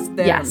alpacas.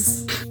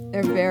 Yes.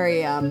 They're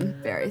very,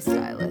 very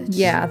stylish.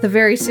 Yeah, the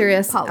Very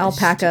Serious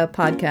Polished. Alpaca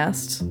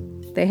podcast.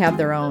 They have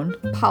their own.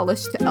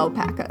 Polished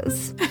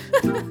alpacas.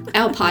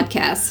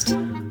 Podcast.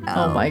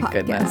 Oh my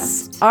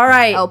goodness. All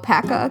right.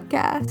 Alpaca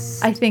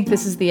cast. I think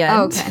this is the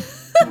end. Okay.